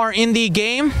 So far in the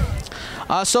game,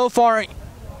 so far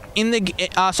in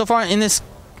this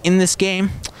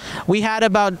game, we had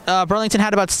about Burlington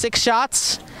had about 6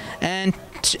 shots and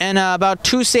about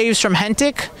 2 saves from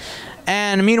Hentic.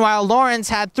 And meanwhile, Lawrence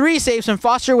had 3 saves from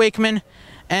Foster Wakeman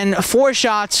and 4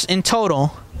 shots in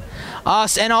total.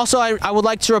 And also, I would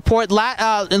like to report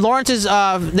Lawrence's.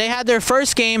 They had their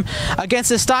first game against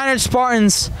the Steiner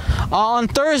Spartans on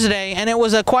Thursday, and it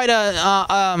was quite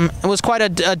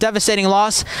a devastating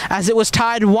loss, as it was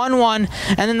tied 1-1.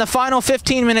 And in the final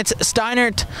 15 minutes,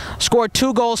 Steiner scored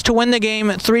 2 goals to win the game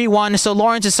 3-1. So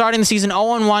Lawrence is starting the season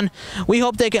 0-1. We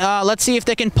hope they can. Let's see if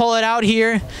they can pull it out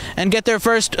here and get their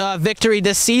first victory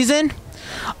this season.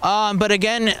 But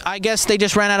again, I guess they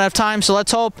just ran out of time, so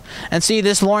let's hope and see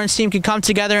this Lawrence team can come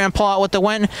together and pull out with the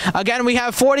win. Again, we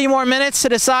have 40 more minutes to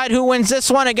decide who wins this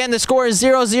one. Again, the score is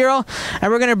 0-0,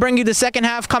 and we're going to bring you the second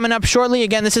half coming up shortly.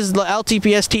 Again, this is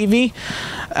LTPS TV,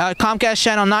 Comcast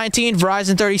Channel 19,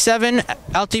 Verizon 37,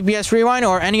 LTPS Rewind,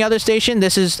 or any other station.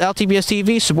 This is LTPS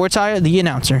TV, Sports Hire, the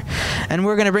announcer. And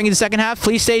we're going to bring you the second half.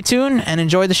 Please stay tuned and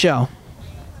enjoy the show.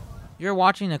 You're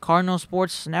watching the Cardinal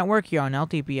Sports Network here on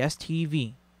LTPS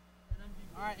TV.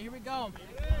 All right, here we go.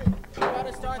 We're about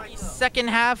to start the second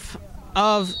half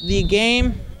of the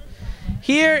game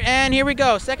here, and here we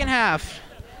go, second half.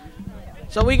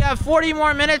 So we got 40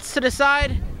 more minutes to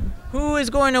decide who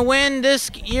is going to win this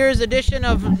year's edition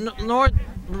of North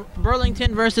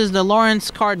Burlington versus the Lawrence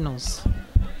Cardinals.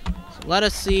 So let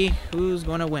us see who's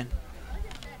going to win.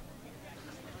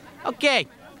 Okay,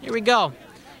 here we go.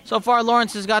 So far,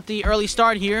 Lawrence has got the early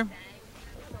start here.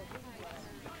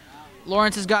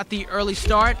 Lawrence has got the early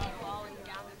start.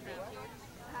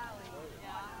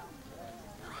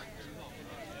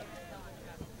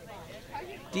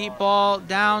 Deep ball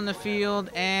down the field,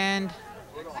 and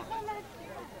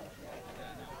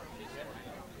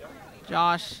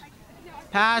Josh.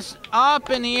 Pass up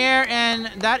in the air, and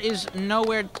that is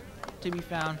nowhere to be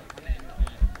found.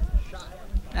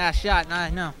 Ah, shot. Nah,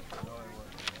 no.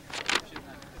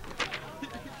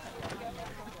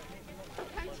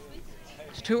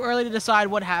 It's too early to decide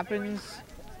what happens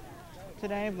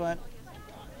today, but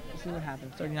let's see what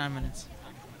happens. 39 minutes.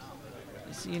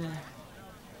 You see it.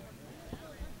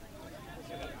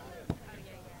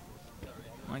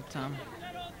 Mike Tom.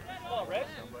 Come on, Red.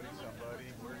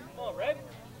 Come on, Red.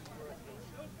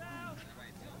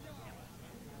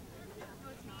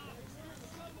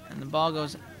 And the ball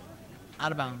goes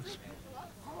out of bounds.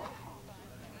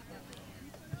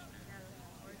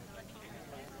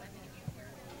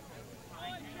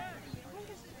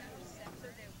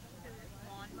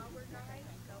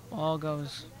 Ball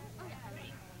goes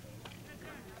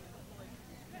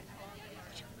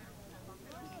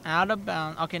out of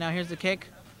bounds. Okay, now here's the kick.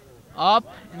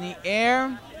 Up in the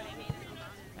air.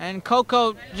 And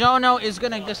Coco Jono is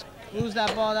going to just lose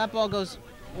that ball. That ball goes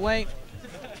way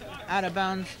out of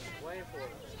bounds.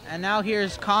 And now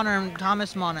here's Connor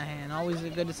Thomas Monahan. Always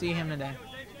good to see him today.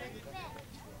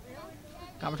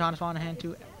 Connor Thomas Monahan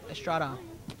to Estrada.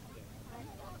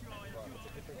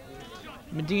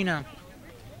 Medina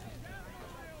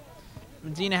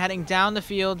heading down the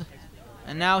field.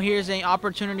 And now here's an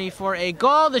opportunity for a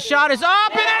goal. The shot is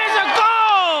up, and it is a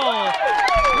goal!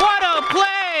 What a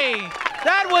play!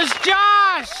 That was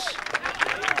Josh!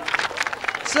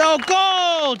 So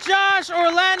goal, Josh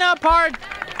Orlando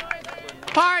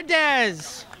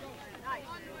Pardes.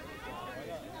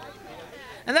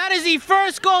 And that is the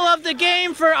first goal of the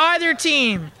game for either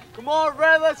team. Come on,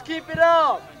 Red, let's keep it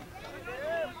up.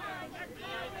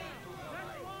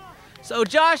 So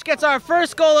Josh gets our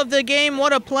first goal of the game.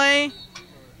 What a play.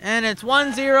 And it's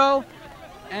 1-0.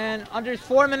 And under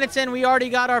 4 minutes in, we already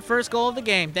got our first goal of the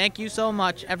game. Thank you so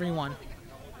much, everyone.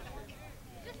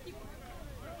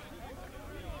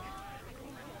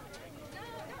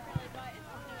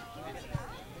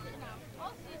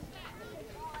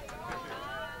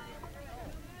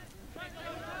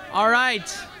 All right.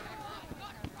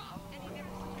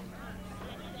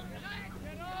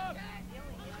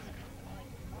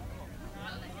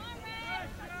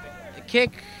 The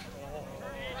kick.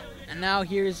 And now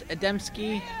here's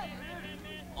Ademski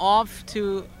off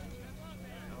to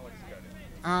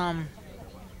Jermaine.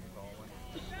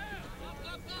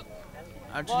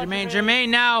 Jermaine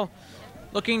now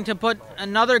looking to put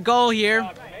another goal here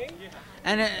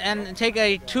and take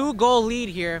a 2-goal lead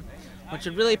here, which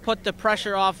would really put the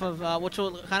pressure off of which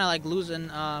will kind of like losing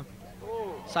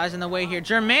size in the way here.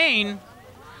 Jermaine,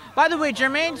 by the way,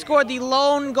 Jermaine scored the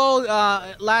lone goal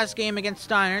last game against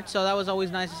Steinert, so that was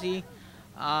always nice to see.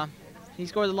 He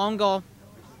scored the lone goal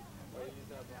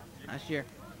last year.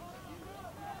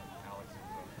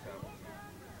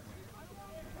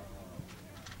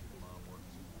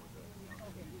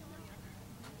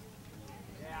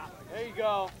 There you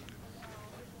go.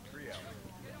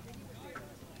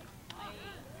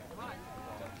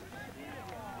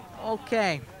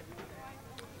 Okay.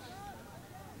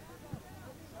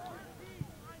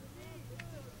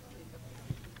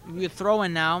 We're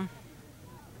throwing now.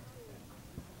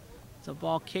 The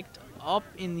ball kicked up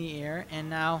in the air, and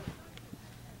now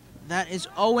that is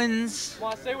Owens. Come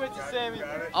on, stay with you, Sammy.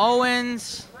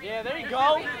 Owens. Yeah, there you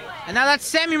go. And now that's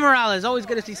Sammy Morales. Always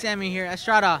good to see Sammy here.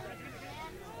 Estrada.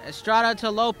 Estrada to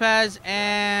Lopez,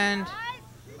 and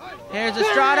here's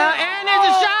Estrada, and there's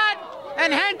a shot,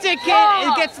 and Hentic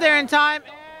gets there in time.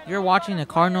 You're watching the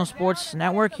Cardinal Sports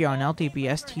Network here on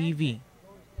LTPS TV.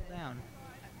 Down.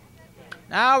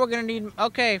 Now we're gonna need.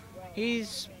 Okay,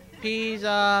 he's getting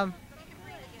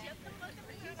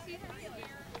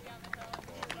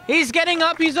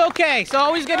up. He's okay. So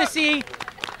always good to see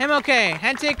him. Okay,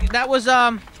 Hentic. That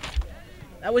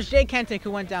was Jake Hentic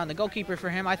who went down, the goalkeeper for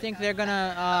him. I think they're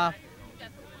gonna.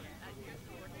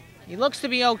 He looks to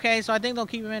be okay, so I think they'll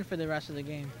keep him in for the rest of the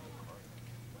game.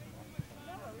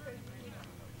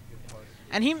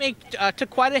 And he took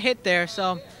quite a hit there,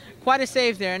 so quite a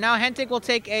save there. Now Hentic will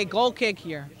take a goal kick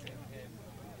here.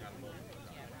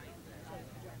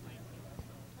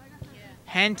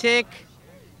 Hentic,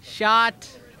 shot.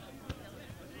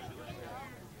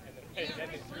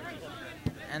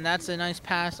 And that's a nice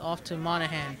pass off to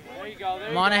Monahan. There you go.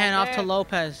 There Monahan you go, off to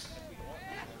Lopez.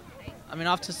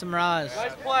 Off to Morales.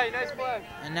 Nice play, nice play.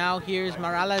 And now here's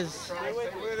Morales.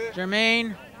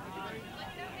 Jermaine.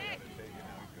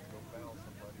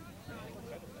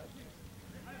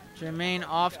 Jermaine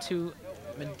off to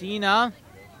Medina.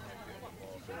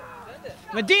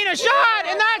 Medina shot,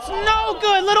 and that's no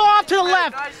good. Little off to the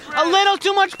left. A little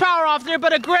too much power off there,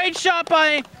 but a great shot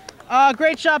by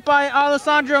Great shot by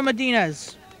Alessandro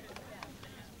Medinez.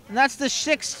 And that's the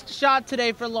 6th shot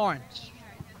today for Lawrence.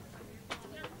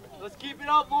 Let's keep it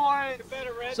up, Lawrence.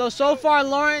 So far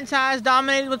Lawrence has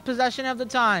dominated with possession of the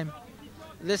time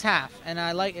this half. And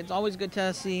it's always good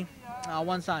to see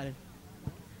one-sided.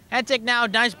 Hentic now,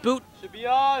 nice boot. Should be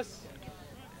us.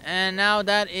 And now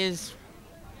that is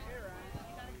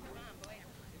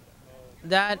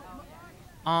that.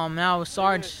 Now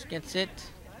Sarge gets it.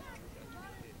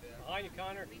 Behind you,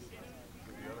 Connor.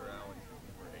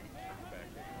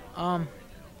 And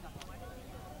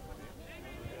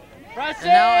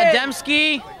now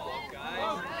Adamski.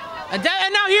 And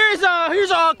now here's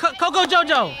Coco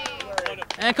Jojo.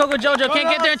 And Coco Jojo can't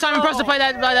get there in time and press to play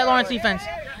that Lawrence defense.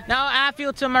 Now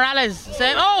Affield to Morales.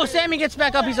 Sammy gets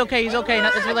back up. He's okay. He's okay.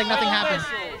 It feels like nothing happened.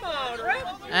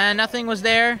 And nothing was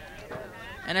there.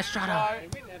 And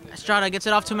Estrada gets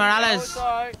it off to Morales.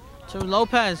 To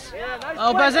Lopez.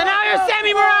 Lopez. And now here's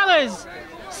Sammy Morales.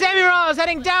 Sammy Morales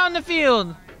heading down the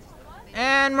field.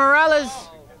 And Morales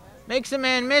makes a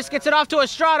man miss. Gets it off to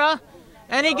Estrada.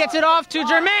 And he gets it off to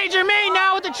Jermaine. Jermaine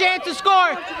now with a chance to score.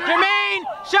 Jermaine,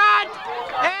 shot,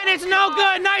 and it's no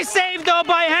good. Nice save though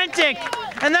by Hentic,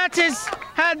 and that's his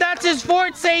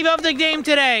 4th save of the game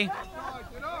today.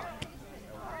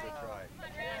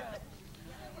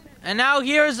 And now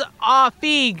here's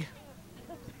Feig,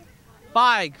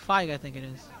 I think it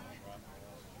is.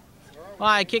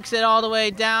 Feig kicks it all the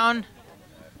way down.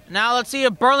 Now let's see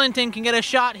if Burlington can get a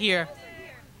shot here.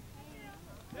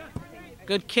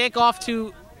 Good kick off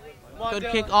to.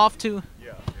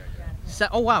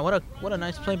 Oh wow! What a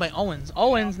nice play by Owens.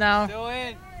 Owens now.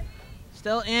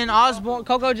 Still in. Osborne.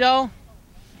 Coco Joe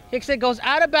kicks it. Goes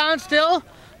out of bounds. Still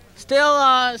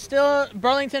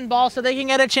Burlington ball, so they can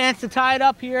get a chance to tie it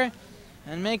up here,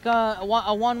 and make a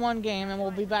 1-1 game, and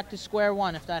we'll be back to square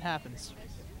one if that happens.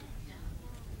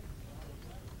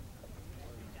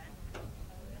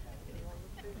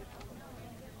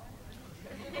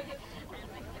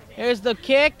 Here's the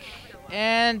kick,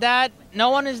 and no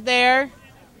one is there.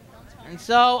 And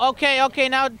so, okay,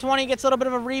 now 20 gets a little bit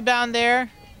of a rebound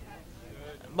there.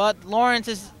 But Lawrence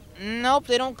is, nope,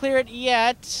 they don't clear it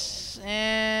yet.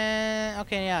 And,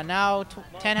 okay, yeah, now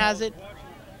 10 has it.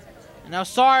 And now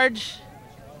Sarge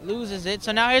loses it.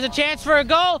 So now here's a chance for a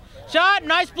goal. Shot,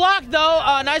 nice block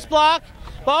though, nice block.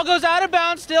 Ball goes out of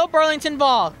bounds, still Burlington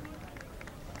ball.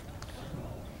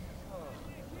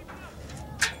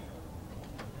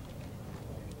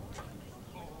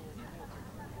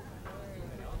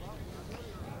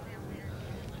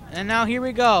 And now here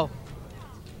we go.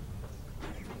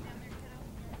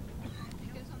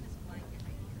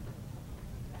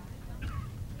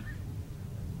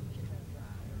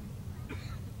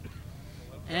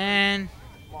 And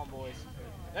come on, boys.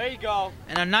 There you go.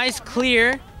 And a nice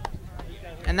clear.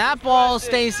 And that ball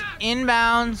stays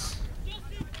inbounds.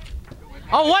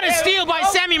 Oh, what a steal by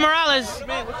Sammy Morales.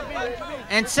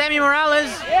 And Sammy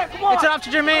Morales gets it off to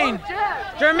Jermaine.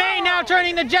 Jermaine now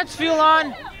turning the Jets fuel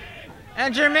on.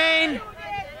 And Jermaine,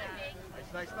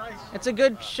 it's a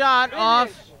good shot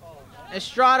off.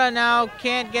 Estrada now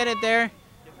can't get it there.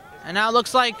 And now it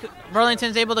looks like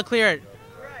Burlington's able to clear it.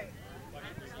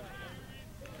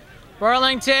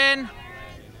 Burlington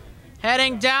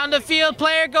heading down the field.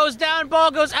 Player goes down,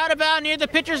 ball goes out of bounds near the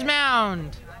pitcher's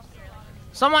mound.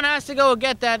 Someone has to go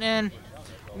get that in.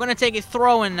 We're going to take a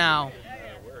throw in now.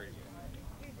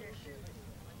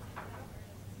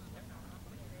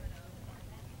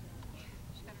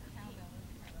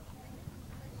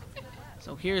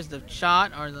 So here's the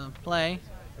shot, or the play.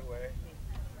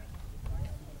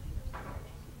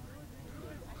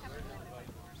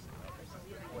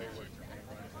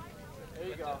 There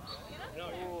you go.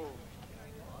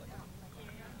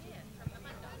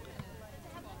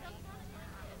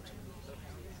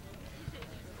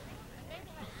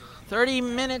 30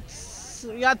 minutes.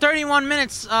 We got 31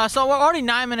 minutes. So we're already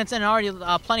 9 minutes in, already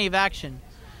plenty of action.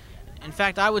 In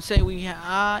fact, I would say we,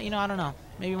 I don't know.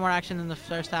 Maybe more action than the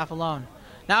first half alone.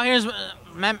 Now here's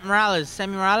Morales.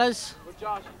 Sammy Morales. With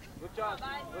Josh.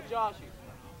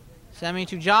 Sammy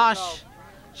to Josh.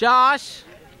 Josh.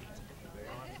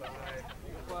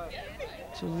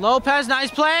 To Lopez.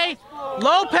 Nice play.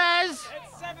 Lopez.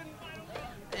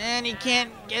 And he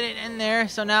can't get it in there.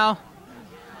 So now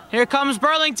here comes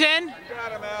Burlington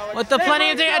with the plenty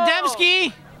of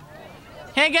Adamski.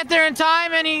 Can't get there in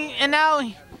time, and now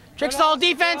he tricks the whole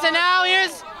defense. And now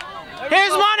here's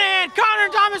Monahan. Connor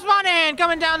Thomas Monahan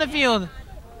coming down the field.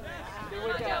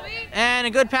 And a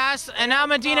good pass. And now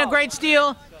Medina, great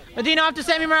steal. Medina off to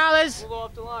Sammy Morales.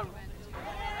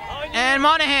 And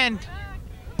Monahan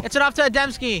gets it off to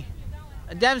Adamski.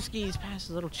 Adamski's pass is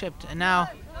a little chipped. And now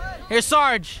Here's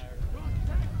Sarge.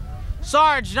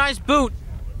 Sarge, nice boot.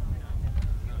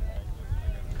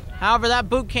 However, that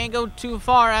boot can't go too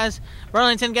far as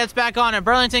Burlington gets back on it.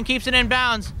 Burlington keeps it in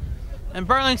bounds. And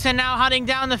Burlington now hunting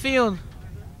down the field.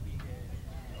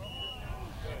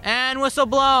 And whistle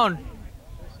blown.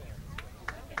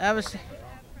 That was...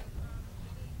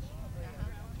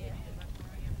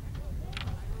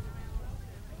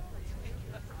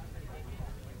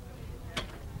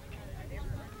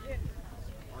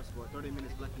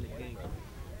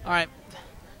 All right.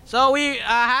 So we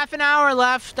half an hour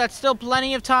left. That's still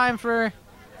plenty of time for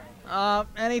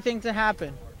anything to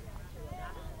happen.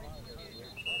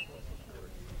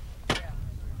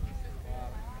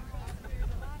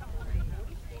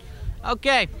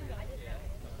 Okay.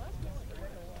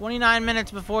 29 minutes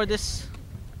before this.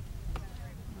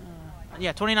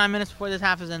 29 minutes before this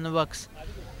half is in the books.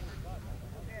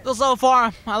 So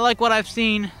far, I like what I've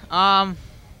seen.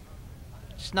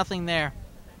 Just nothing there.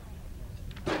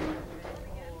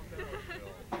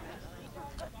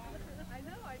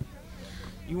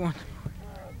 You want?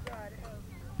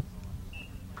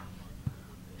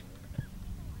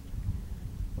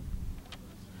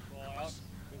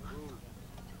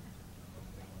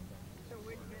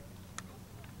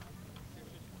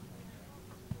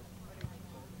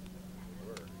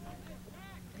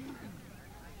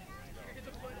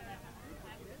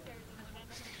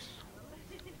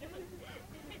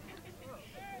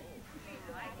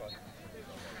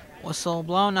 Whistle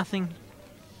blown, nothing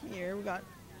here. We got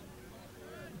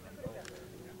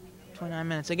 29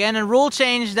 minutes. Again, a rule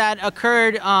change that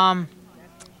occurred, the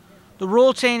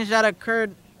rule change that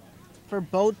occurred for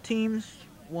both teams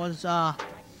was,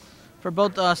 for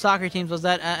both soccer teams was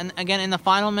that, and again, in the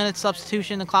final minute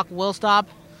substitution, the clock will stop,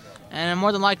 and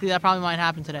more than likely that probably might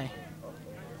happen today.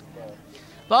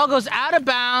 Ball goes out of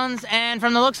bounds, and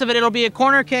from the looks of it, it'll be a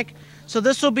corner kick. So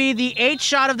this will be the 8th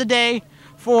shot of the day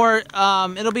for,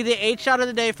 it'll be the 8th shot of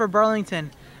the day for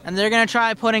Burlington. And they're going to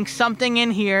try putting something in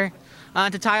here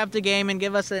to tie up the game and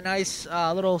give us a nice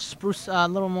little spruce,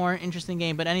 little more interesting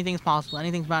game. But anything's possible.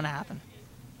 Anything's bound to happen.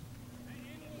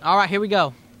 All right, here we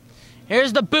go.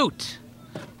 Here's the boot.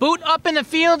 Boot up in the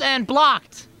field and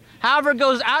blocked. However, it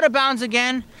goes out of bounds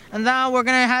again. And now we're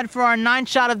going to head for our 9th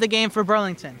shot of the game for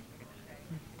Burlington.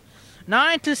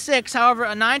 9-6,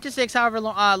 however,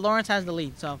 Lawrence has the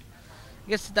lead. So I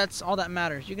guess that's all that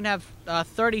matters. You can have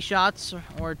 30 shots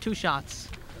or 2 shots.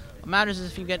 What matters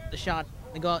is if you get the shot,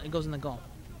 it goes in the goal.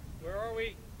 Where are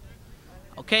we?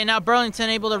 Okay, now Burlington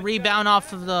able to rebound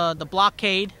off of the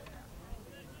blockade.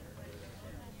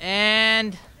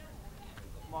 And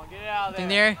Come on, get it out of there.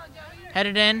 there,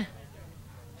 headed in.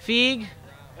 Feig,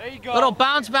 There you go. little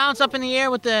bounce up in the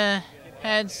air with the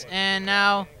heads, and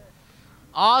now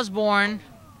Osborne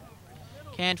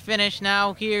can't finish.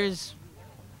 Now here's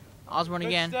Osborne Good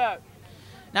again. step.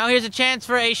 Now here's a chance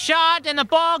for a shot, and the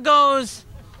ball goes.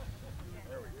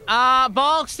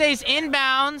 Ball stays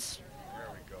inbounds.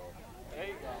 There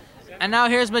you go. And now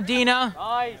here's Medina.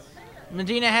 Nice.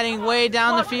 Medina heading way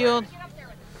down the field.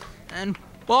 And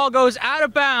ball goes out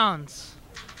of bounds.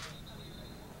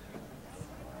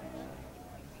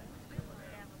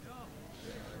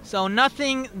 So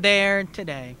nothing there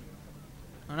today.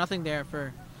 No, nothing there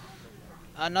for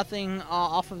nothing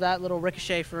off of that little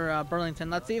ricochet for Burlington.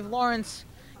 Let's see if Lawrence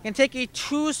can take a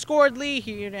 2-scored lead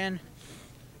here and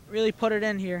really put it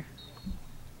in here.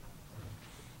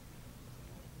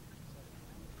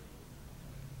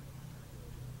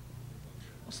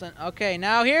 Okay,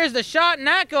 now here's the shot, and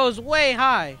that goes way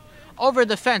high over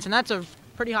the fence, and that's a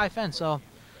pretty high fence, so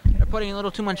they're putting a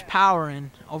little too much power in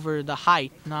over the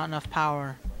height, not enough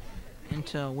power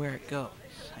into where it goes,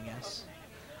 I guess.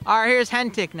 All right, here's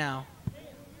Hentic now.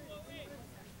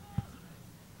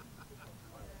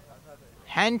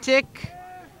 Hentic,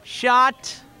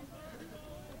 shot.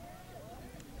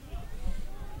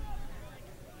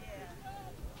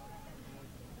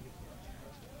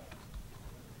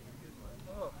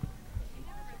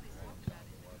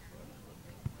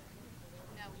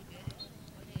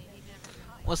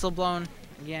 Whistle blown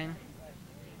again.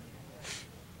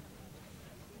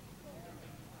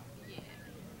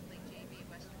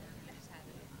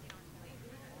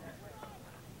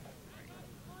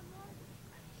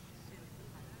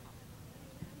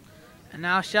 And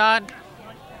now shot.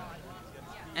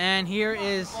 And here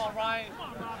is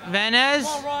Vanez.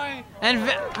 And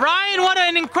Ryan, what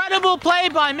an incredible play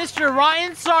by Mr.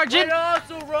 Ryan Sargent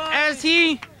as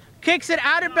he kicks it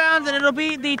out of bounds, and it'll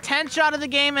be the 10th shot of the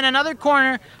game in another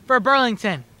corner for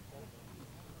Burlington.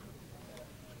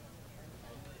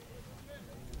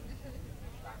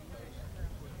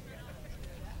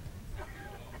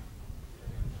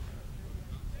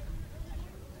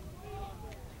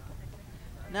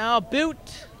 Now boot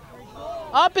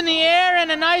up in the air,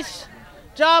 and a nice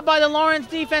job by the Lawrence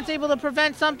defense, able to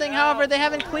prevent something. However, they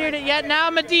haven't cleared it yet. Now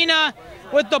Medina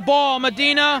with the ball.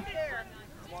 Medina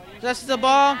possesses the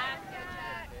ball.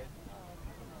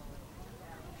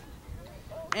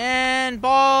 And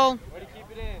ball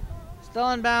still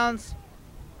in bounds.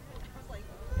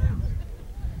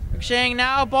 Ricocheting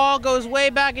now, ball goes way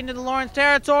back into the Lawrence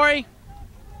territory.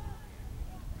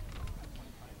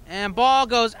 And ball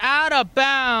goes out of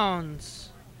bounds.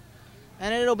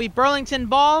 And it'll be Burlington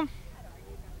ball.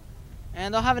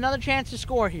 And they'll have another chance to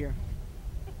score here.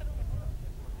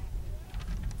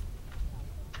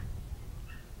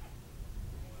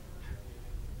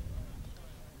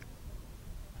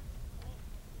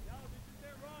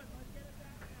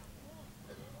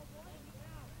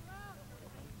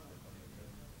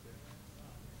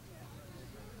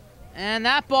 And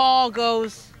that ball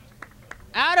goes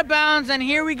out of bounds, and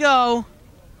here we go.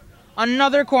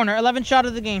 Another corner. 11th shot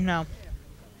of the game now.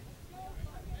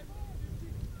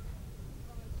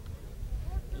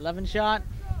 11 shot.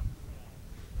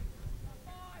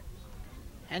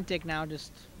 Hentic now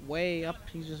just way up.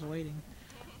 He's just waiting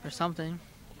for something.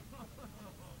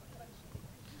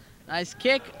 Nice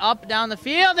kick up down the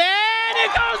field, and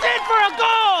it goes in for a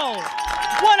goal!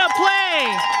 What a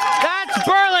play! That's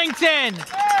Burlington!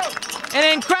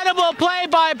 An incredible play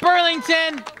by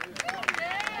Burlington.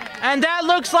 And that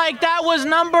looks like that was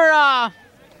number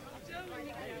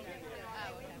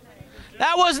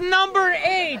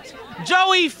 8.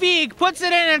 Joey Feig puts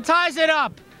it in and ties it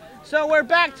up. So we're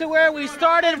back to where we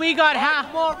started. We got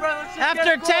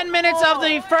after 10 minutes of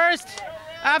the first,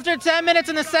 after 10 minutes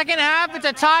in the second half, it's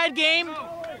a tied game.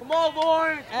 Come on,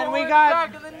 Lawrence. And we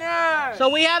got, so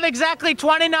we have exactly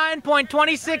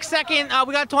 29.26 seconds.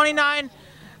 We got 29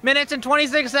 minutes and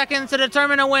 26 seconds to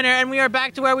determine a winner, and we are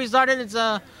back to where we started. It's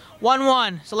a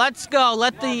 1-1. So let's go.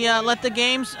 Let the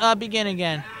games begin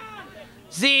again.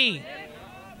 Z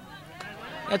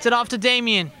gets it off to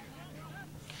Damien.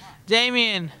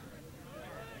 Damien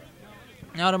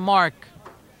now to Mark.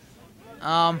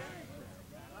 Come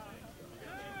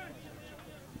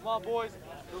on, boys.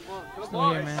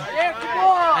 Still here, man. Yeah, come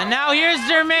on. And now here's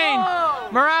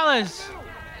Jermaine Morales.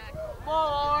 Come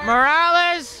on, Lawrence.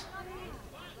 Morales.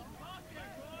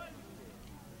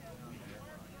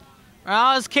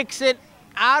 Morales kicks it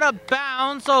out of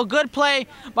bounds. So good play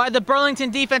by the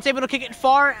Burlington defense, able to kick it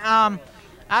far out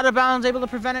of bounds, able to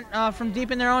prevent it from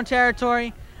deep in their own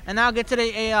territory, and now gets it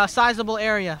a sizable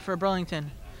area for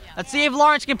Burlington. Let's see if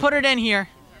Lawrence can put it in here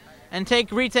and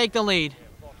retake the lead.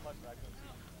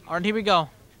 All right, here we go.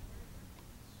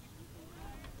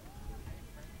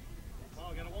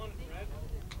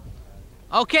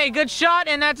 Okay, good shot,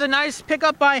 and that's a nice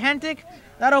pickup by Hentic.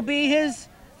 That'll be his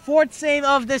 4th save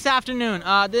of this afternoon.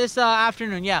 This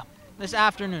afternoon, yeah.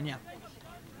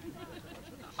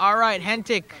 All right,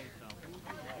 Hentic.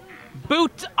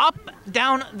 Boot up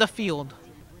down the field.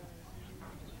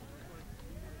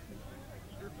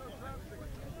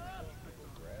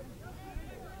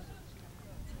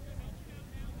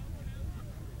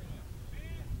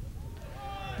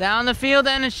 Down the field,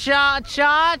 and a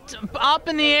shot up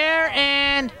in the air,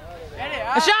 and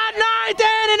a shot, nice,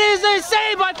 and it is a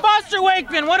save by Foster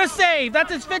Wakeman. What a save.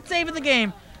 That's his 5th save of the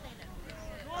game.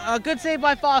 A good save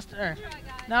by Foster.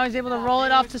 Now he's able to roll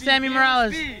it off to Sammy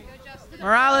Morales.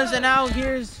 Morales, and now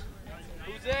here's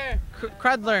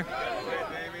Kredler.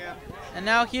 And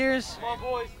now here's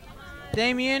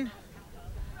Damien.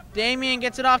 Damien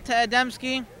gets it off to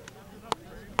Ademski.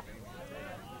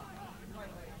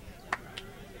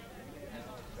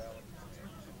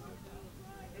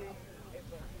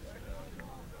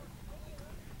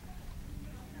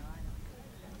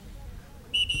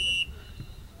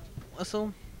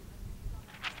 Whistle.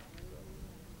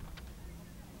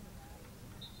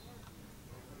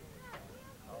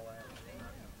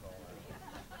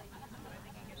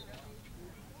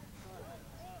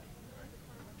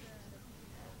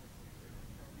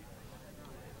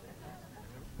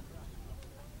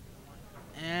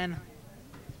 And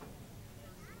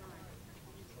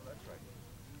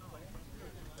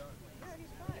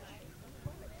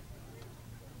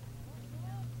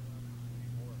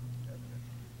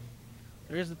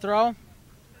there's the throw.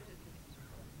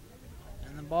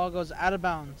 And the ball goes out of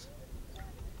bounds.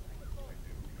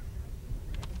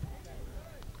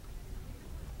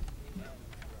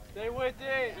 Stay with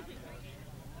it.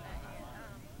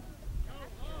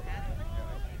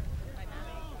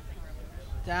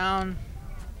 Down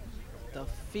the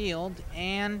field,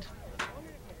 and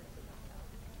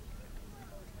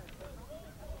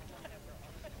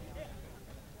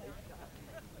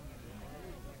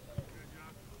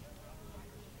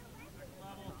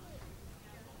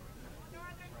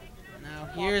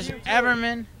Here's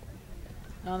Everman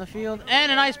on the field.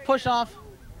 And a nice push off.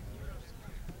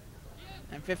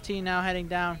 And 15 now heading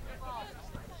down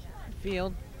the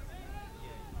field.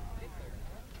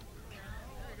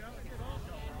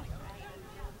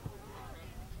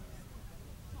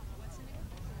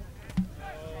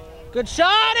 Good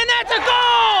shot, and that's a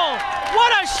goal!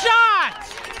 What a shot!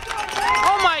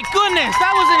 Oh my goodness,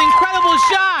 that was an incredible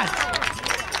shot.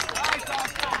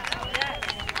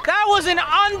 That was an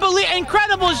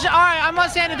incredible shot. All right, I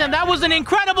must hand it to him. That was an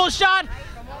incredible shot.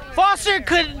 Foster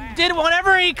did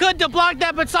whatever he could to block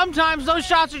that, but sometimes those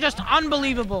shots are just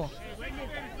unbelievable.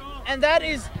 And that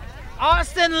is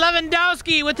Austin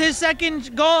Lewandowski with his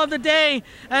second goal of the day,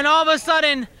 and all of a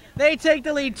sudden they take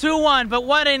the lead 2-1. But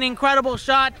what an incredible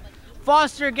shot.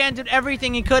 Foster again did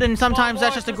everything he could, and sometimes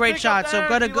that's just a great shot. So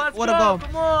what a goal.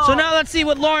 So now let's see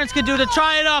what Lawrence can do to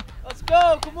try it up. Let's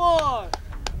go, come on.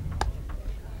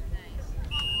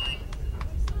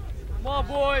 Come on,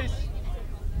 boys.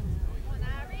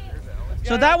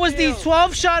 So that was the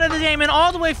 12th shot of the game, and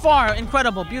all the way far.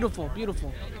 Incredible, beautiful,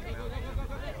 beautiful.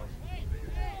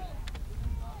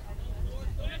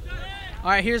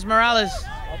 All right, here's Morales.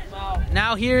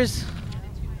 Now here's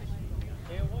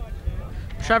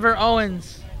Trevor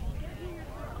Owens.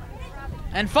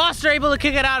 And Foster able to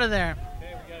kick it out of there.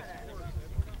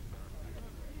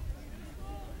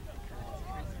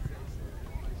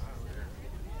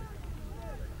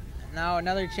 Now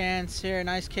another chance here.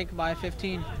 Nice kick by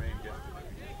 15.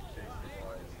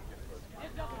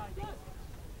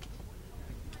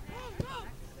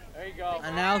 There you go.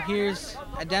 And now here's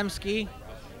Adamski.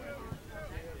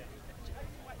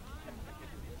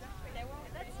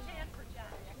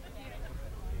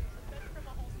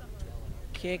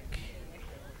 Kick.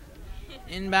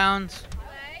 Inbounds.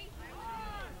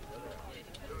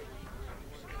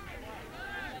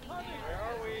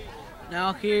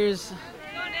 Now here's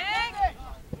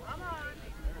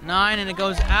 9, and it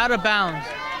goes out of bounds.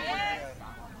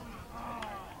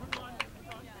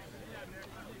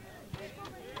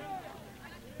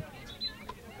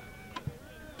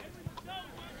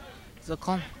 So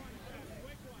come.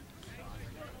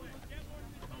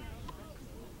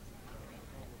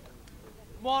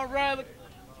 Come on, Red.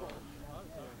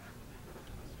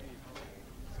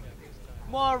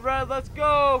 Come on, Red, let's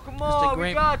go. Come on,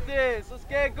 we got this. Let's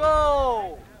get a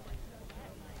goal.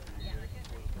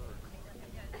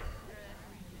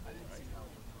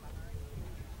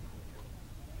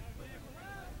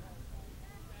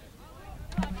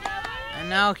 And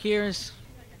now here's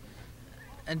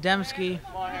Adamski.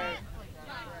 Come on, Harry.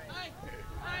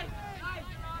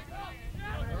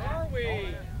 Where are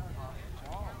we?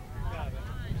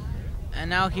 And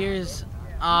now here's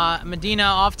Medina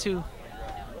off to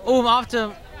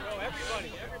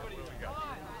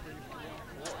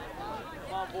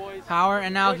Power,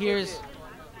 and now here's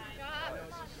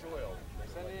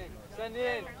Send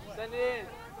in.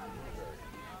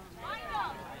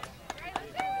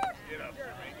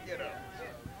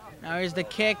 now here's the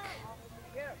kick.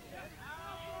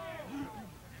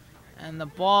 And the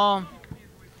ball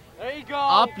There you go.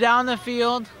 up down the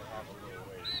field.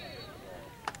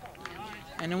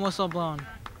 And a whistle blown.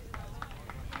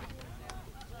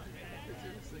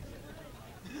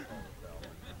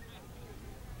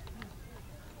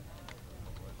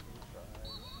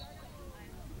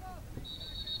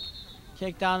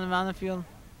 Kick down the field.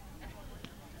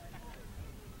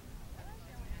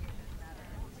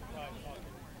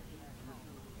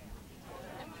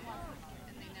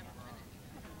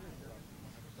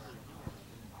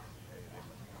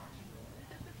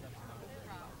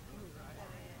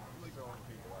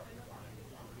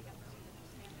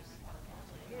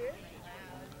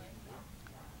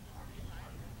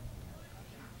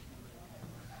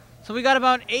 So we got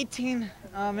about 18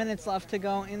 minutes left to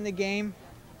go in the game.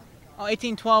 Oh,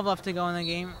 18-12 left to go in the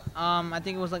game. I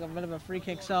think it was like a bit of a free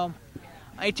kick. So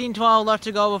 18-12 left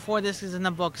to go before this is in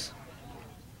the books.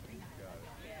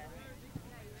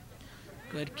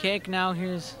 Good kick. Now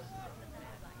here's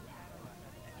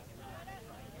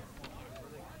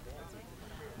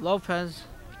Lopez.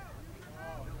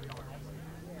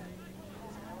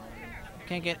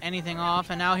 Can't get anything off.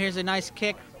 And now here's a nice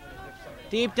kick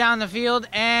deep down the field,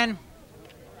 and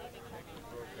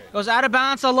goes out of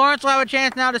bounds, so Lawrence will have a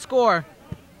chance now to score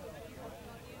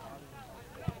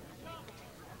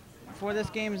before this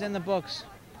game is in the books.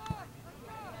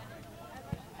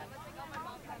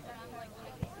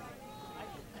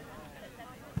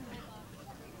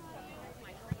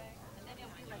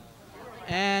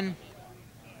 And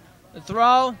the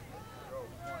throw.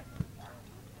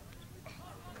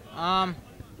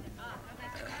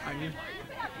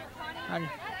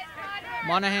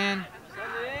 Monahan.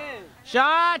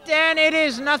 Shot, and it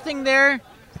is nothing there.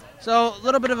 So a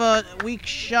little bit of a weak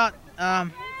shot.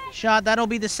 That'll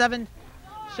be the 7th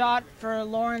shot for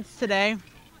Lawrence today.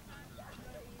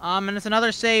 And it's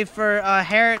another save for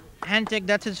Hentig.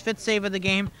 That's his 5th save of the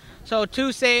game. So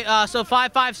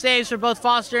 5 saves for both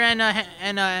Foster and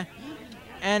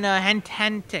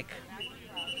Hentig.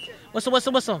 Whistle,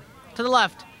 whistle, whistle. To the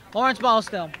left. Lawrence ball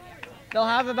still. They'll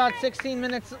have about 16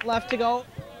 minutes left to go.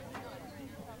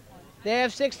 They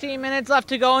have 16 minutes left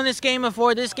to go in this game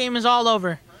before this game is all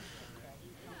over.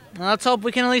 Well, let's hope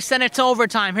we can at least send it to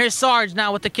overtime. Here's Sarge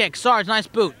now with the kick. Sarge, nice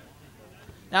boot.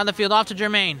 Down the field, off to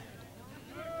Jermaine.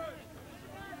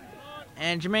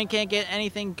 And Jermaine can't get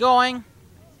anything going.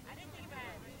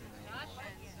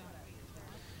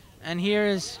 And here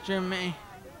is Jermaine.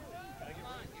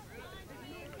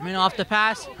 Jermaine off the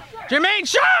pass. Jermaine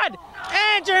shot!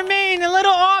 And Jermaine a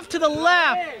little off to the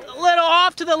left. A little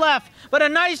off to the left. But a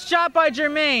nice shot by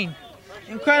Jermaine.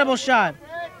 Incredible shot.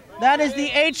 That is the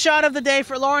 8th shot of the day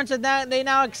for Lawrence, and that they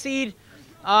now exceed.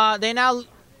 They now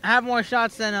have more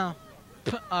shots than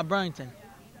Burlington.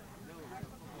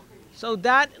 So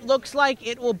that looks like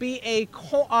it will be a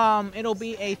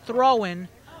throw-in,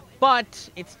 but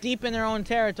it's deep in their own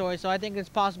territory. So I think it's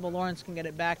possible Lawrence can get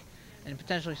it back and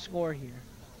potentially score here.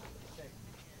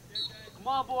 Come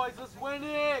on, boys, let's win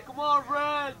it. Come on,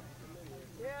 Red.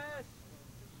 Yes.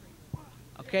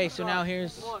 Okay, so now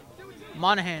here's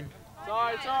Monahan. It's all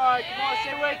right. Come on,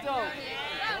 stay with them.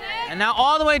 And now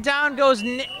all the way down goes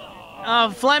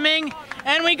Fleming.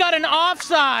 And we got an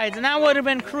offside. And that would have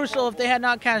been crucial if they had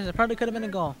not catched it. It probably could have been a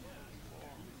goal.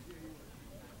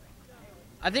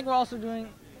 I think we're also doing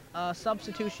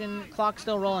substitution. Clock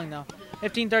still rolling, though.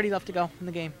 15:30 left to go in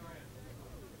the game.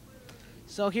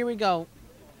 So here we go.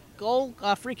 Goal,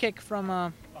 free kick from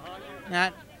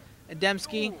Nat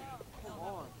Ademski.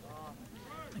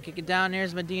 Kick it down.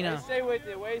 Here's Medina. Stay with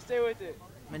it.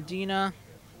 Medina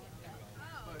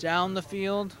down the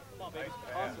field.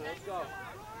 Let's go.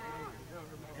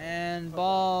 And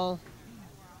ball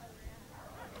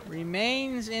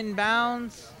remains in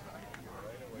bounds.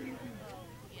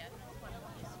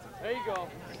 There you go.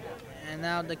 And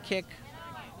now the kick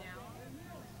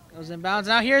goes in bounds.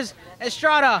 Now here's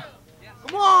Estrada.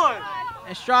 Come on!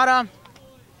 Estrada.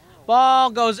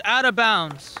 Ball goes out of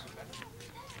bounds.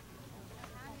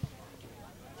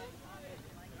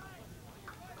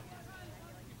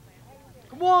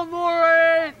 Come on,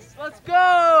 Lawrence! Let's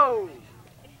go!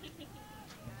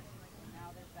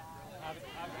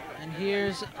 And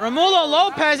here's Romulo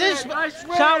Lopez's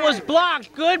shot was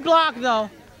blocked. Good block, though.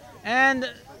 And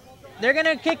they're going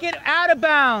to kick it out of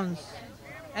bounds.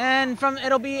 And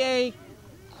it'll be a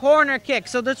corner kick.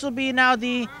 So this will be now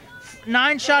the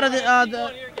 9th shot of the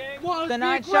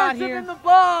 9th shot here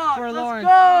for Lawrence.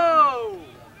 Let's go!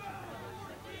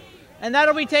 And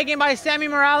that'll be taken by Sammy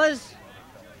Morales.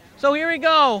 So here we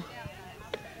go.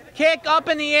 Kick up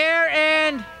in the air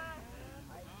and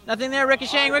nothing there.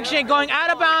 Ricocheting going out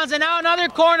of bounds. And now another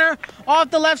corner off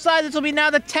the left side. This will be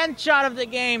now the 10th shot of the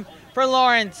game for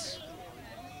Lawrence.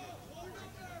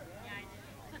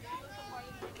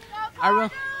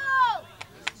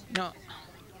 No.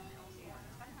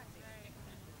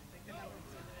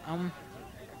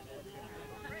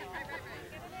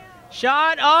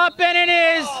 Shot up and it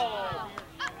is.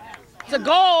 It's a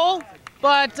goal.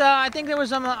 But I think there was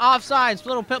some offsides, a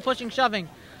little pushing, shoving.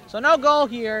 So no goal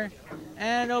here.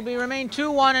 And it'll remain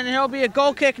 2-1, and it'll be a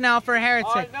goal kick now for Heretic.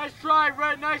 All right, nice try,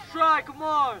 Red, nice try, come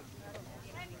on.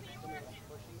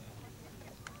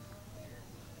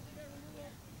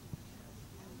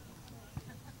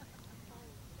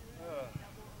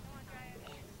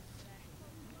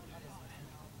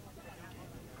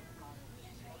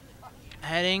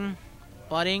 Heading,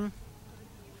 butting.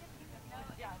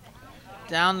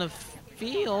 Down the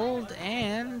field,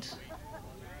 and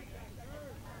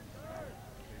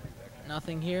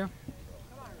nothing here.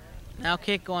 Now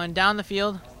kick going down the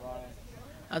field.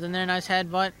 Nothing there, nice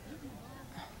headbutt.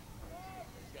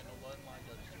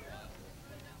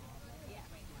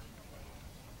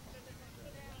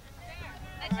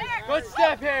 Good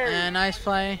step, Harry. And nice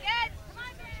play.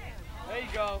 There you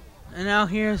go. And now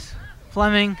here's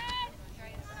Fleming.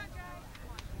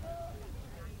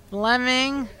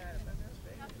 Fleming.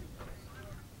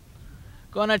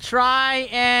 Gonna try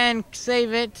and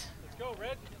save it. Let's go,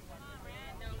 Red.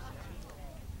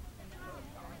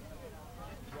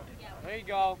 There you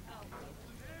go.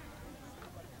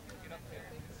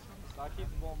 Keep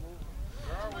the ball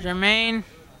moving. Jermaine.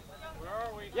 Where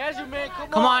are we? Yes, Jermaine,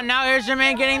 Come on, now here's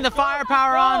Jermaine getting the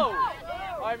firepower on.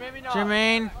 All right, maybe not.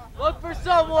 Jermaine. Look for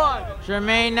someone.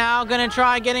 Jermaine now gonna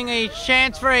try getting a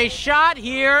chance for a shot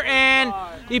here, and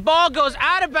The ball goes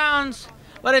out of bounds,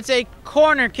 but it's a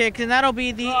corner kick, and that'll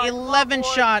be the 11th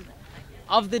shot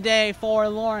of the day for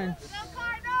Lawrence.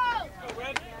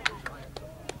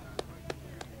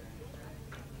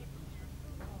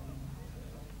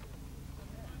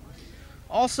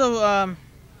 Also,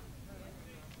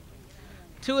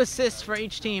 2 assists for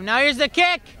each team. Now here's the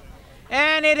kick,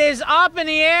 and it is up in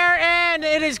the air, and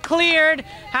it is cleared.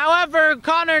 However,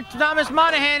 Connor Thomas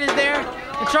Monahan is there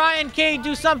to try and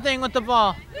do something with the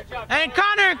ball. And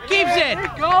Connor keeps it.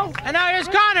 And now here's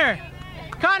Connor.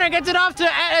 Connor gets it off to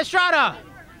Estrada.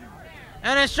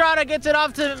 And Estrada gets it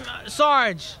off to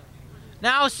Sarge.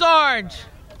 Now Sarge.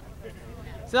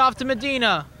 It's off to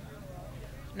Medina.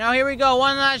 Now here we go.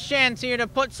 One last chance here to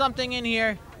put something in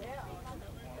here.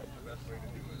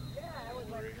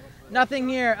 Nothing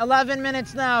here. 11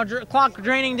 minutes now. Clock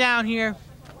draining down here.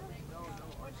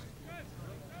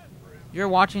 You're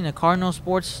watching the Cardinal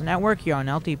Sports Network here on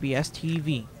LTPS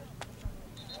TV.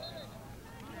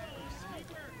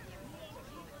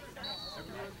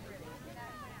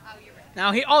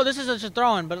 Now this is just a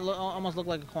throw-in, but it almost looked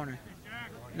like a corner.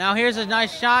 Now here's a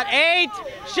nice shot. 8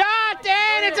 shot,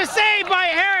 and it's a save by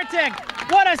Heretic.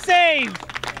 What a save!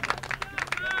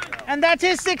 And that's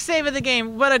his 6th save of the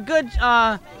game. But a good,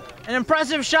 an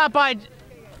impressive shot by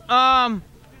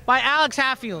Alex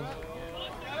Hatfield.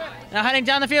 Now heading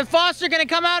down the field, Foster gonna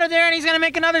come out of there, and he's gonna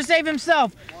make another save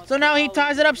himself. So now he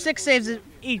ties it up 6 saves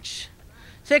each,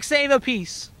 6 save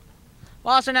apiece.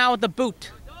 Foster now with the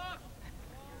boot.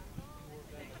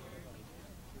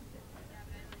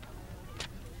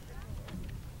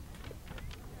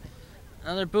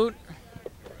 Another boot.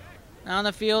 Now on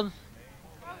the field.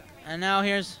 And now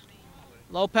here's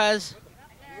Lopez.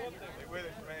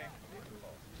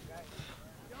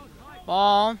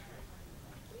 Ball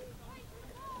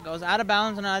goes out of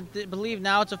bounds, and I believe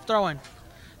now it's a throw-in.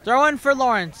 Throw-in for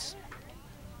Lawrence.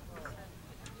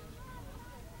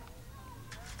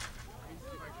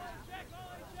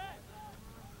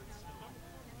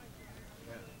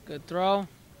 Good throw.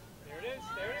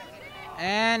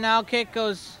 And now kick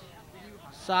goes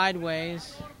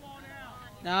sideways.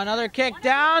 Now another kick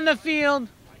down the field,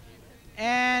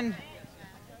 and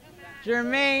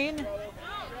Jermaine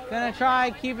gonna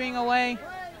try keeping away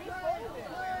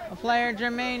a player.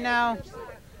 Jermaine now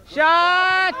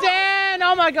shot, and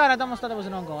oh my God, I almost thought that was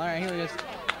an own goal. All right, here he is.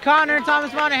 Connor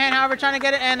Thomas Monahan, however, trying to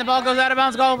get it, and the ball goes out of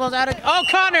bounds. Goal goes out of. Oh,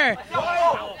 Connor!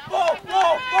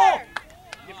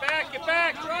 Get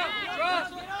back,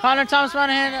 trust. Connor Thomas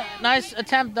Monahan, nice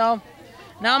attempt though.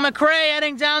 Now McCray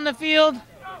heading down the field.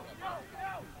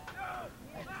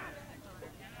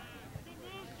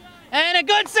 And a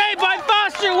good save by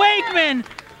Foster Wakeman.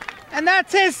 And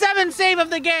that's his 7th save of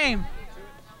the game.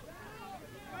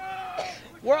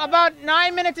 We're about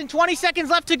 9 minutes and 20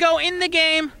 seconds left to go in the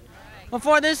game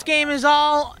before this game is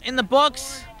all in the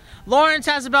books. Lawrence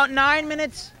has about 9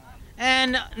 minutes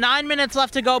and 9 minutes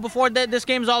left to go before this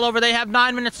game's all over. They have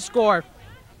 9 minutes to score.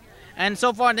 And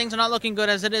so far, things are not looking good,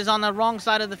 as it is on the wrong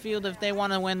side of the field if they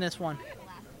want to win this one.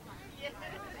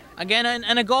 Again,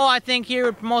 and a goal, I think, here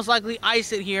would most likely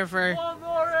ice it here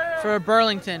for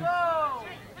Burlington.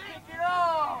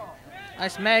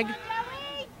 Nice Meg.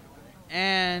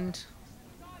 And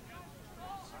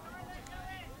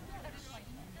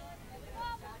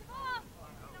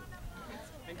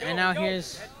now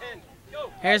here's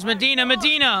Medina.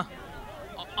 Medina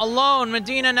alone.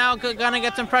 Medina now gonna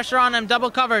get some pressure on him. Double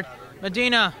covered.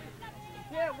 Medina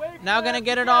now gonna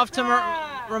get it off to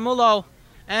Romulo,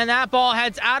 and that ball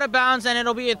heads out of bounds, and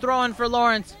it'll be a throw-in for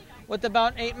Lawrence with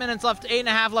about 8 minutes left,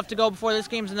 8.5 left to go before this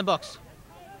game's in the books.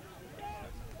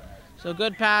 So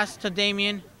good pass to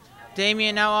Damien.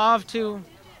 Damien now off to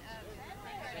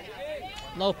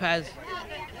Lopez,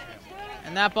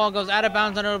 and that ball goes out of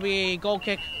bounds, and it'll be a goal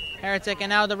kick. Heretic, and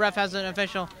now the ref has an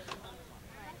official.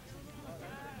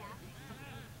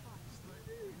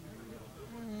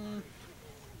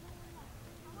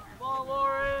 Come on,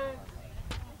 Lawrence.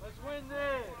 Let's win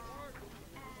this.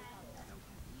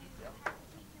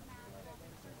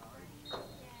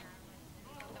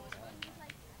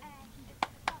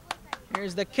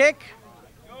 Here's the kick.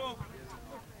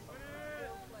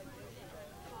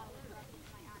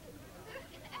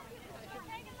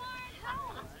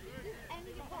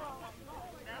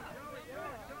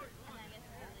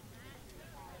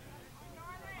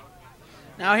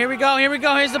 Now here we go,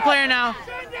 here's the player now.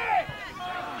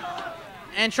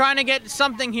 And trying to get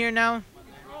something here now.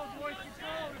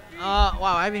 Wow,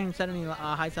 I haven't even said any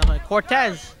high stuff.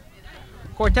 Cortez.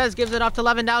 Cortez gives it off to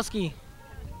Lewandowski.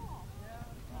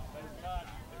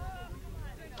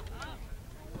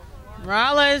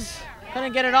 Morales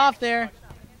couldn't get it off there.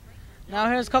 Now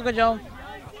here's Kokojo.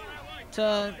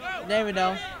 to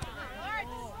Davido.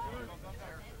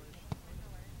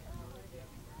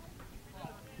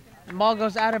 The ball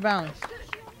goes out of bounds.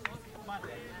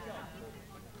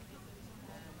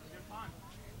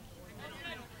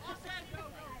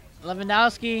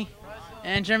 Lewandowski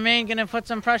and Jermaine gonna put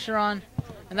some pressure on.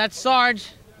 And that's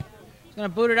Sarge. He's gonna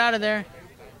boot it out of there.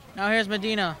 Now here's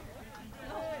Medina.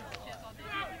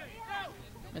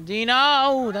 Medina,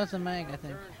 oh, that's a mag, I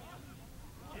think.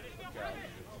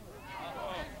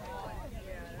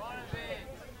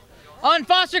 Oh, and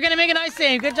Foster gonna make a nice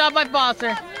save. Good job by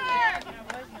Foster.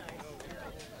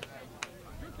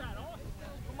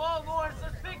 Come on, Lawrence,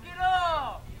 let's pick it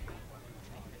up.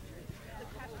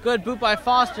 Good boot by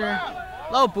Foster.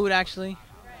 Low boot, actually.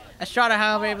 Estrada,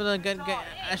 however, able to get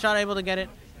it.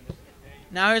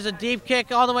 Now here's a deep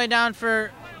kick all the way down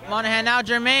for Monahan. Now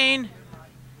Jermaine.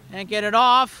 And get it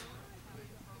off.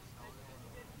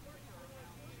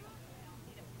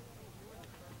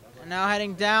 And now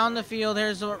heading down the field,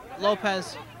 here's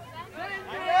Lopez.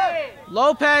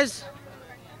 Lopez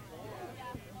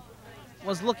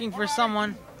was looking for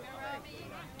someone.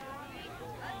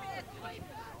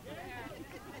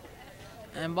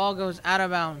 And ball goes out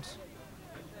of bounds.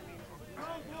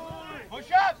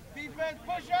 Push up, defense,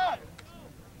 push up.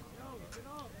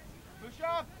 Push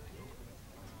up.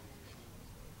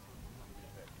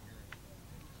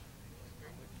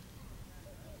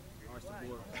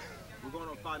 We're going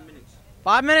on 5 minutes.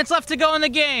 5 minutes left to go in the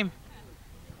game.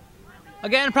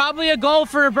 Again, probably a goal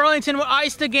for Burlington will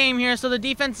ice the game here, so the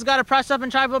defense has got to press up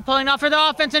and try pulling off for the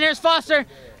offense. And here's Foster.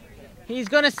 He's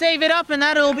going to save it up, and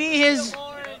that'll be his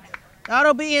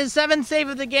 7th save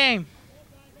of the game.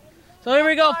 So here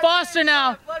we go, Foster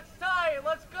now. Let's tie it,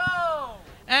 let's go.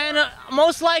 And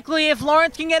most likely, if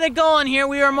Lawrence can get it going here,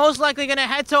 we are most likely going to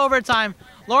head to overtime.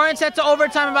 Lawrence head to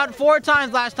overtime about 4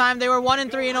 times last time. They were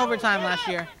 1-3 in overtime last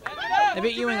year. They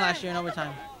beat Ewing last year in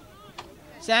overtime.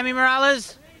 Sammy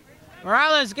Morales.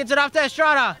 Morales gets it off to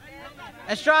Estrada.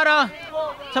 Estrada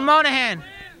to Monahan.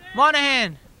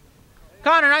 Monahan.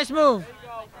 Connor, nice move.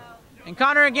 And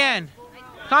Connor again.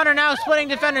 Connor now splitting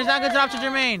defenders. Now gets it off to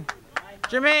Jermaine.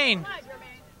 Jermaine.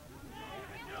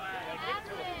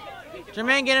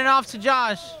 Jermaine getting it off to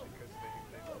Josh.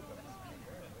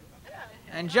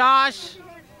 And Josh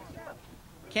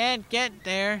can't get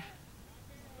there.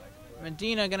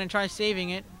 Medina gonna try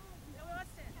saving it.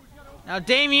 Now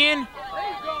Damian.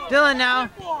 Dylan now.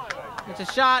 It's a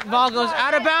shot. Ball goes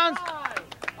out of bounds.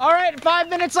 All right, 5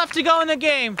 minutes left to go in the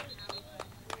game.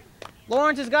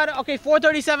 Lawrence has got it. Okay,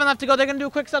 4:37 left to go. They're gonna do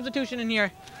a quick substitution in here.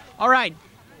 All right.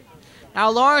 Now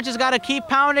Lawrence has got to keep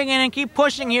pounding in and keep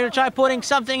pushing here to try putting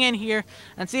something in here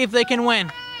and see if they can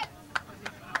win.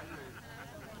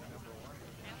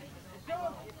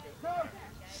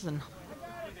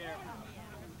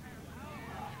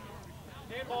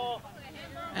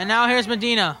 And now here's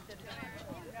Medina.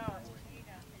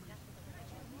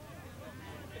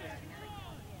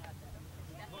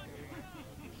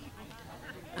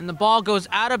 And the ball goes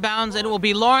out of bounds. It will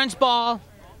be Lawrence ball.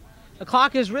 The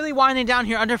clock is really winding down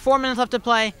here. Under 4 minutes left to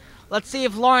play. Let's see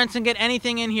if Lawrence can get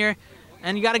anything in here.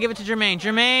 And you got to give it to Jermaine.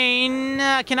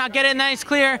 Jermaine cannot get it. Nice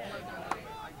clear.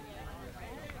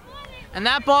 And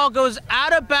that ball goes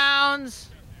out of bounds.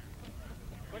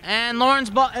 And Lawrence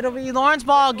ball. It'll be Lawrence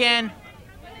ball again.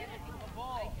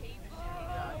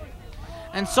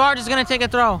 And Sarge is going to take a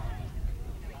throw.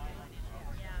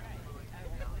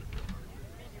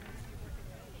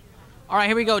 All right,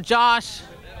 here we go. Josh.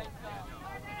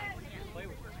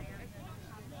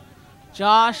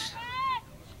 Josh.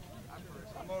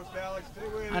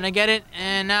 Gonna get it,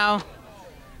 and now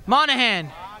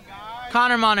Monahan.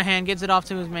 Connor Monahan gets it off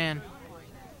to his man.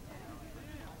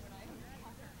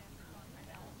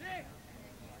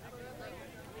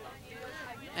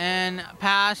 And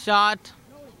pass, shot.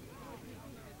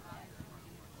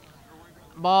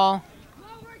 Ball.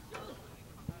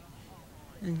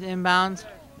 Inbounds.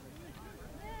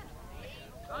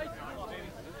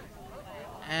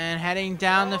 And heading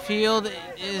down the field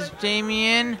is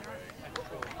Damian.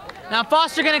 Now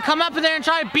Foster gonna come up in there and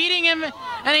try beating him,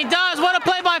 and he does. What a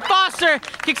play by Foster!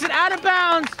 Kicks it out of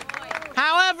bounds.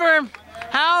 However,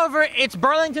 it's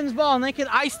Burlington's ball, and they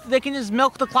can just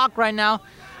milk the clock right now,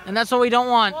 and that's what we don't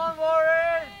want.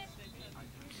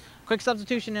 Quick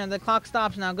substitution, and the clock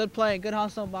stops now. Good play, good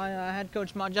hustle by head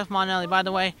coach Jeff Monelli. By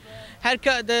the way,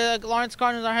 the Lawrence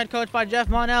Cardinals are head coached by Jeff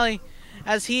Monelli.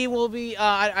 As he will be,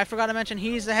 I forgot to mention,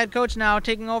 he's the head coach now,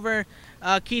 taking over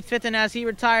Keith Fitton as he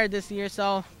retired this year.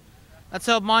 So let's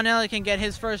hope Monelli can get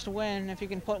his first win if he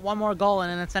can put one more goal in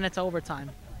and then send it to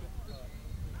overtime.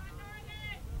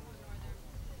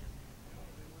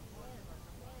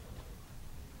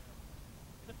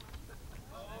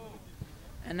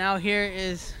 And now here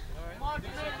is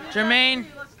Jermaine.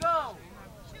 Let's go.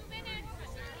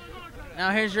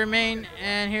 Now here's Jermaine,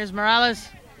 and here's Morales.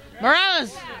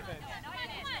 Morales!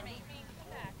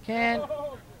 Can't.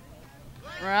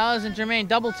 Morales and Jermaine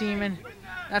double teaming.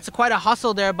 That's quite a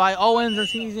hustle there by Owens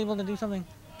as he's able to do something.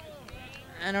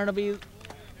 And it'll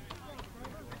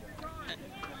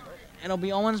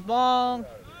be Owens' ball.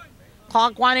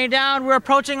 Clock winding down. We're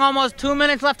approaching almost 2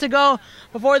 minutes left to go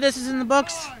before this is in the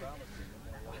books.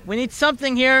 We need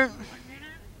something here.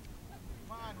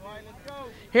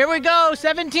 Here we go,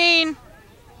 17.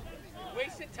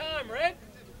 Wasting time, Red.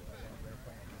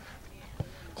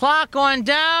 Clock going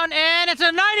down, and it's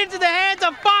a night into the hands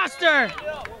of Foster.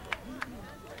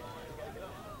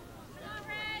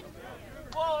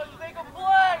 Let's make a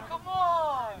play. Come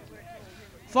on.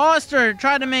 Foster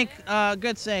tried to make a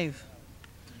good save.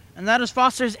 And that is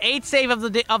Foster's 8th save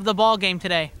of the ball game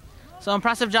today. So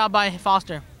impressive job by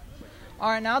Foster. All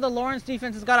right, now the Lawrence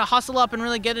defense has got to hustle up and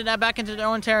really get it back into their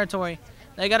own territory.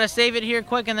 They got to save it here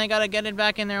quick, and they got to get it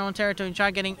back in their own territory and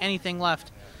try getting anything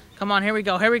left. Come on, here we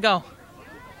go, here we go.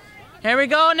 Here we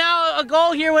go, now a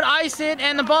goal here would ice it,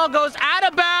 and the ball goes out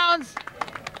of bounds.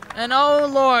 And oh,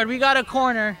 Lord, we got a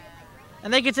corner.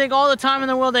 And they can take all the time in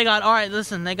the world they got. All right,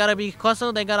 listen, they got to be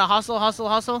hustle. They got to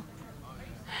hustle.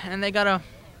 And they got to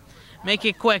make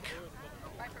it quick.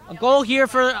 A goal here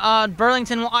for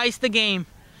Burlington will ice the game.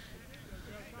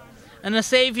 And a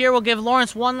save here will give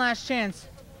Lawrence one last chance.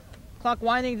 Clock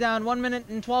winding down, 1 minute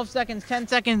and 12 seconds, 10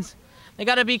 seconds. They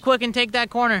got to be quick and take that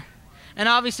corner. And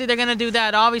obviously they're going to do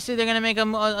that. Obviously they're going to make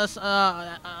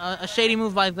a shady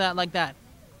move like that.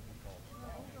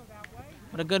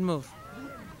 What a good move.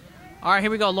 All right, here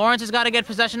we go. Lawrence has got to get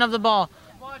possession of the ball.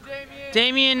 Come on, Damien.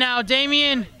 Damien now.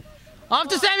 Damien. Off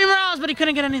to Sammy Morales, but he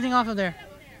couldn't get anything off of there.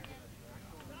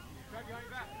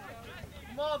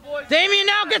 Come on, boys. Damien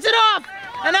now gets it off.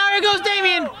 And now here goes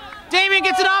Damien. Damien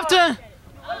gets it off to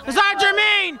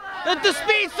Jermaine, the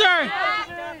speedster.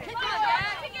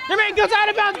 Jermaine goes out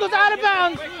of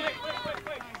bounds,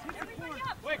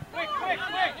 Quick.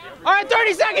 All right,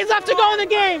 30 seconds left to go in the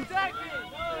game.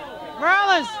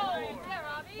 Morales.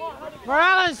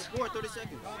 30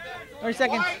 seconds. 30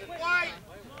 seconds.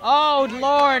 Oh,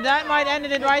 Lord, that might have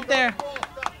ended it right there.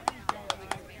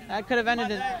 That could have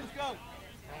ended it.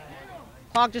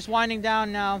 Clock just winding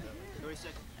down now. 30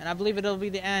 seconds. And I believe it'll be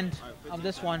the end of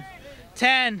this one.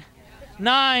 10,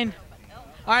 9.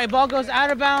 All right, ball goes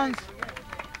out of bounds.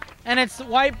 And it's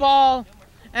white ball.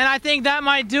 And I think that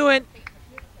might do it.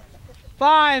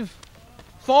 5,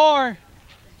 4,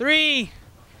 3,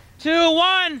 2,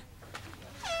 1.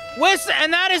 Whistle,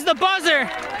 and that is the buzzer.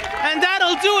 And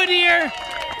that'll do it here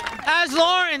as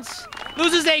Lawrence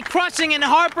loses a crushing and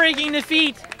heartbreaking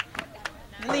defeat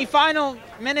in the final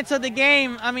minutes of the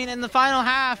game. In the final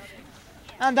half.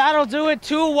 And that'll do it.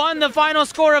 2-1 the final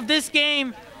score of this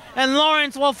game. And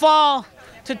Lawrence will fall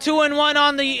to 2-1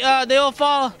 on the they'll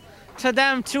fall to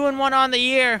them 2-1 on the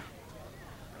year.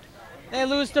 They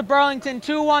lose to Burlington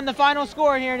 2-1 the final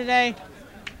score here today.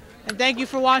 And thank you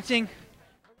for watching.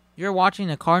 You're watching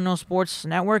the Cardinal Sports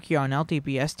Network here on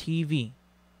LTPS TV.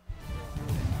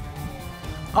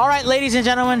 All right, ladies and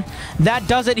gentlemen, that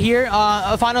does it here.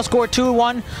 A final score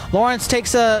 2-1. Lawrence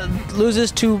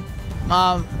loses to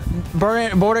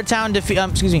Burlington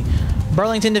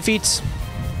defeats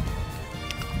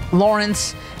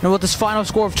Lawrence, and with this final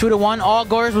score of 2-1. All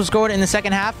goals were scored in the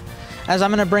second half. As I'm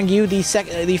going to bring you the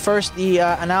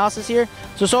analysis here.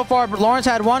 So far, Lawrence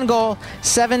had 1 goal,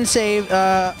 7 saves.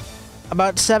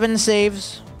 About 7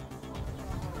 saves.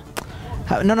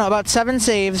 About 7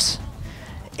 saves.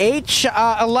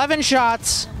 11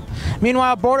 shots.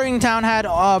 Meanwhile, Burlington had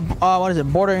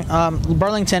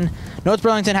North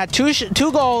Burlington had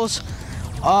 2 goals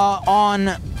on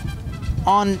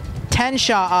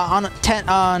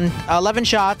 11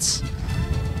 shots,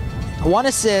 1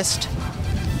 assist,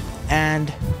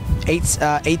 and 8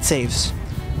 saves.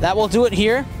 That will do it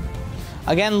here.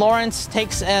 Again, Lawrence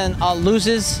takes and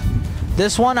loses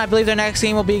this one. I believe their next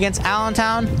game will be against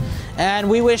Allentown, and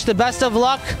we wish the best of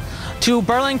luck to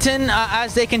Burlington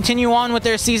as they continue on with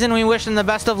their season. We wish them the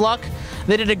best of luck.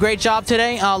 They did a great job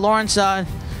today. Lawrence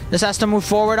just has to move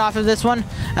forward off of this one,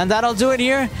 and that'll do it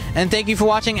here. And thank you for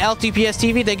watching LTPS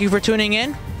TV. Thank you for tuning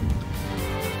in.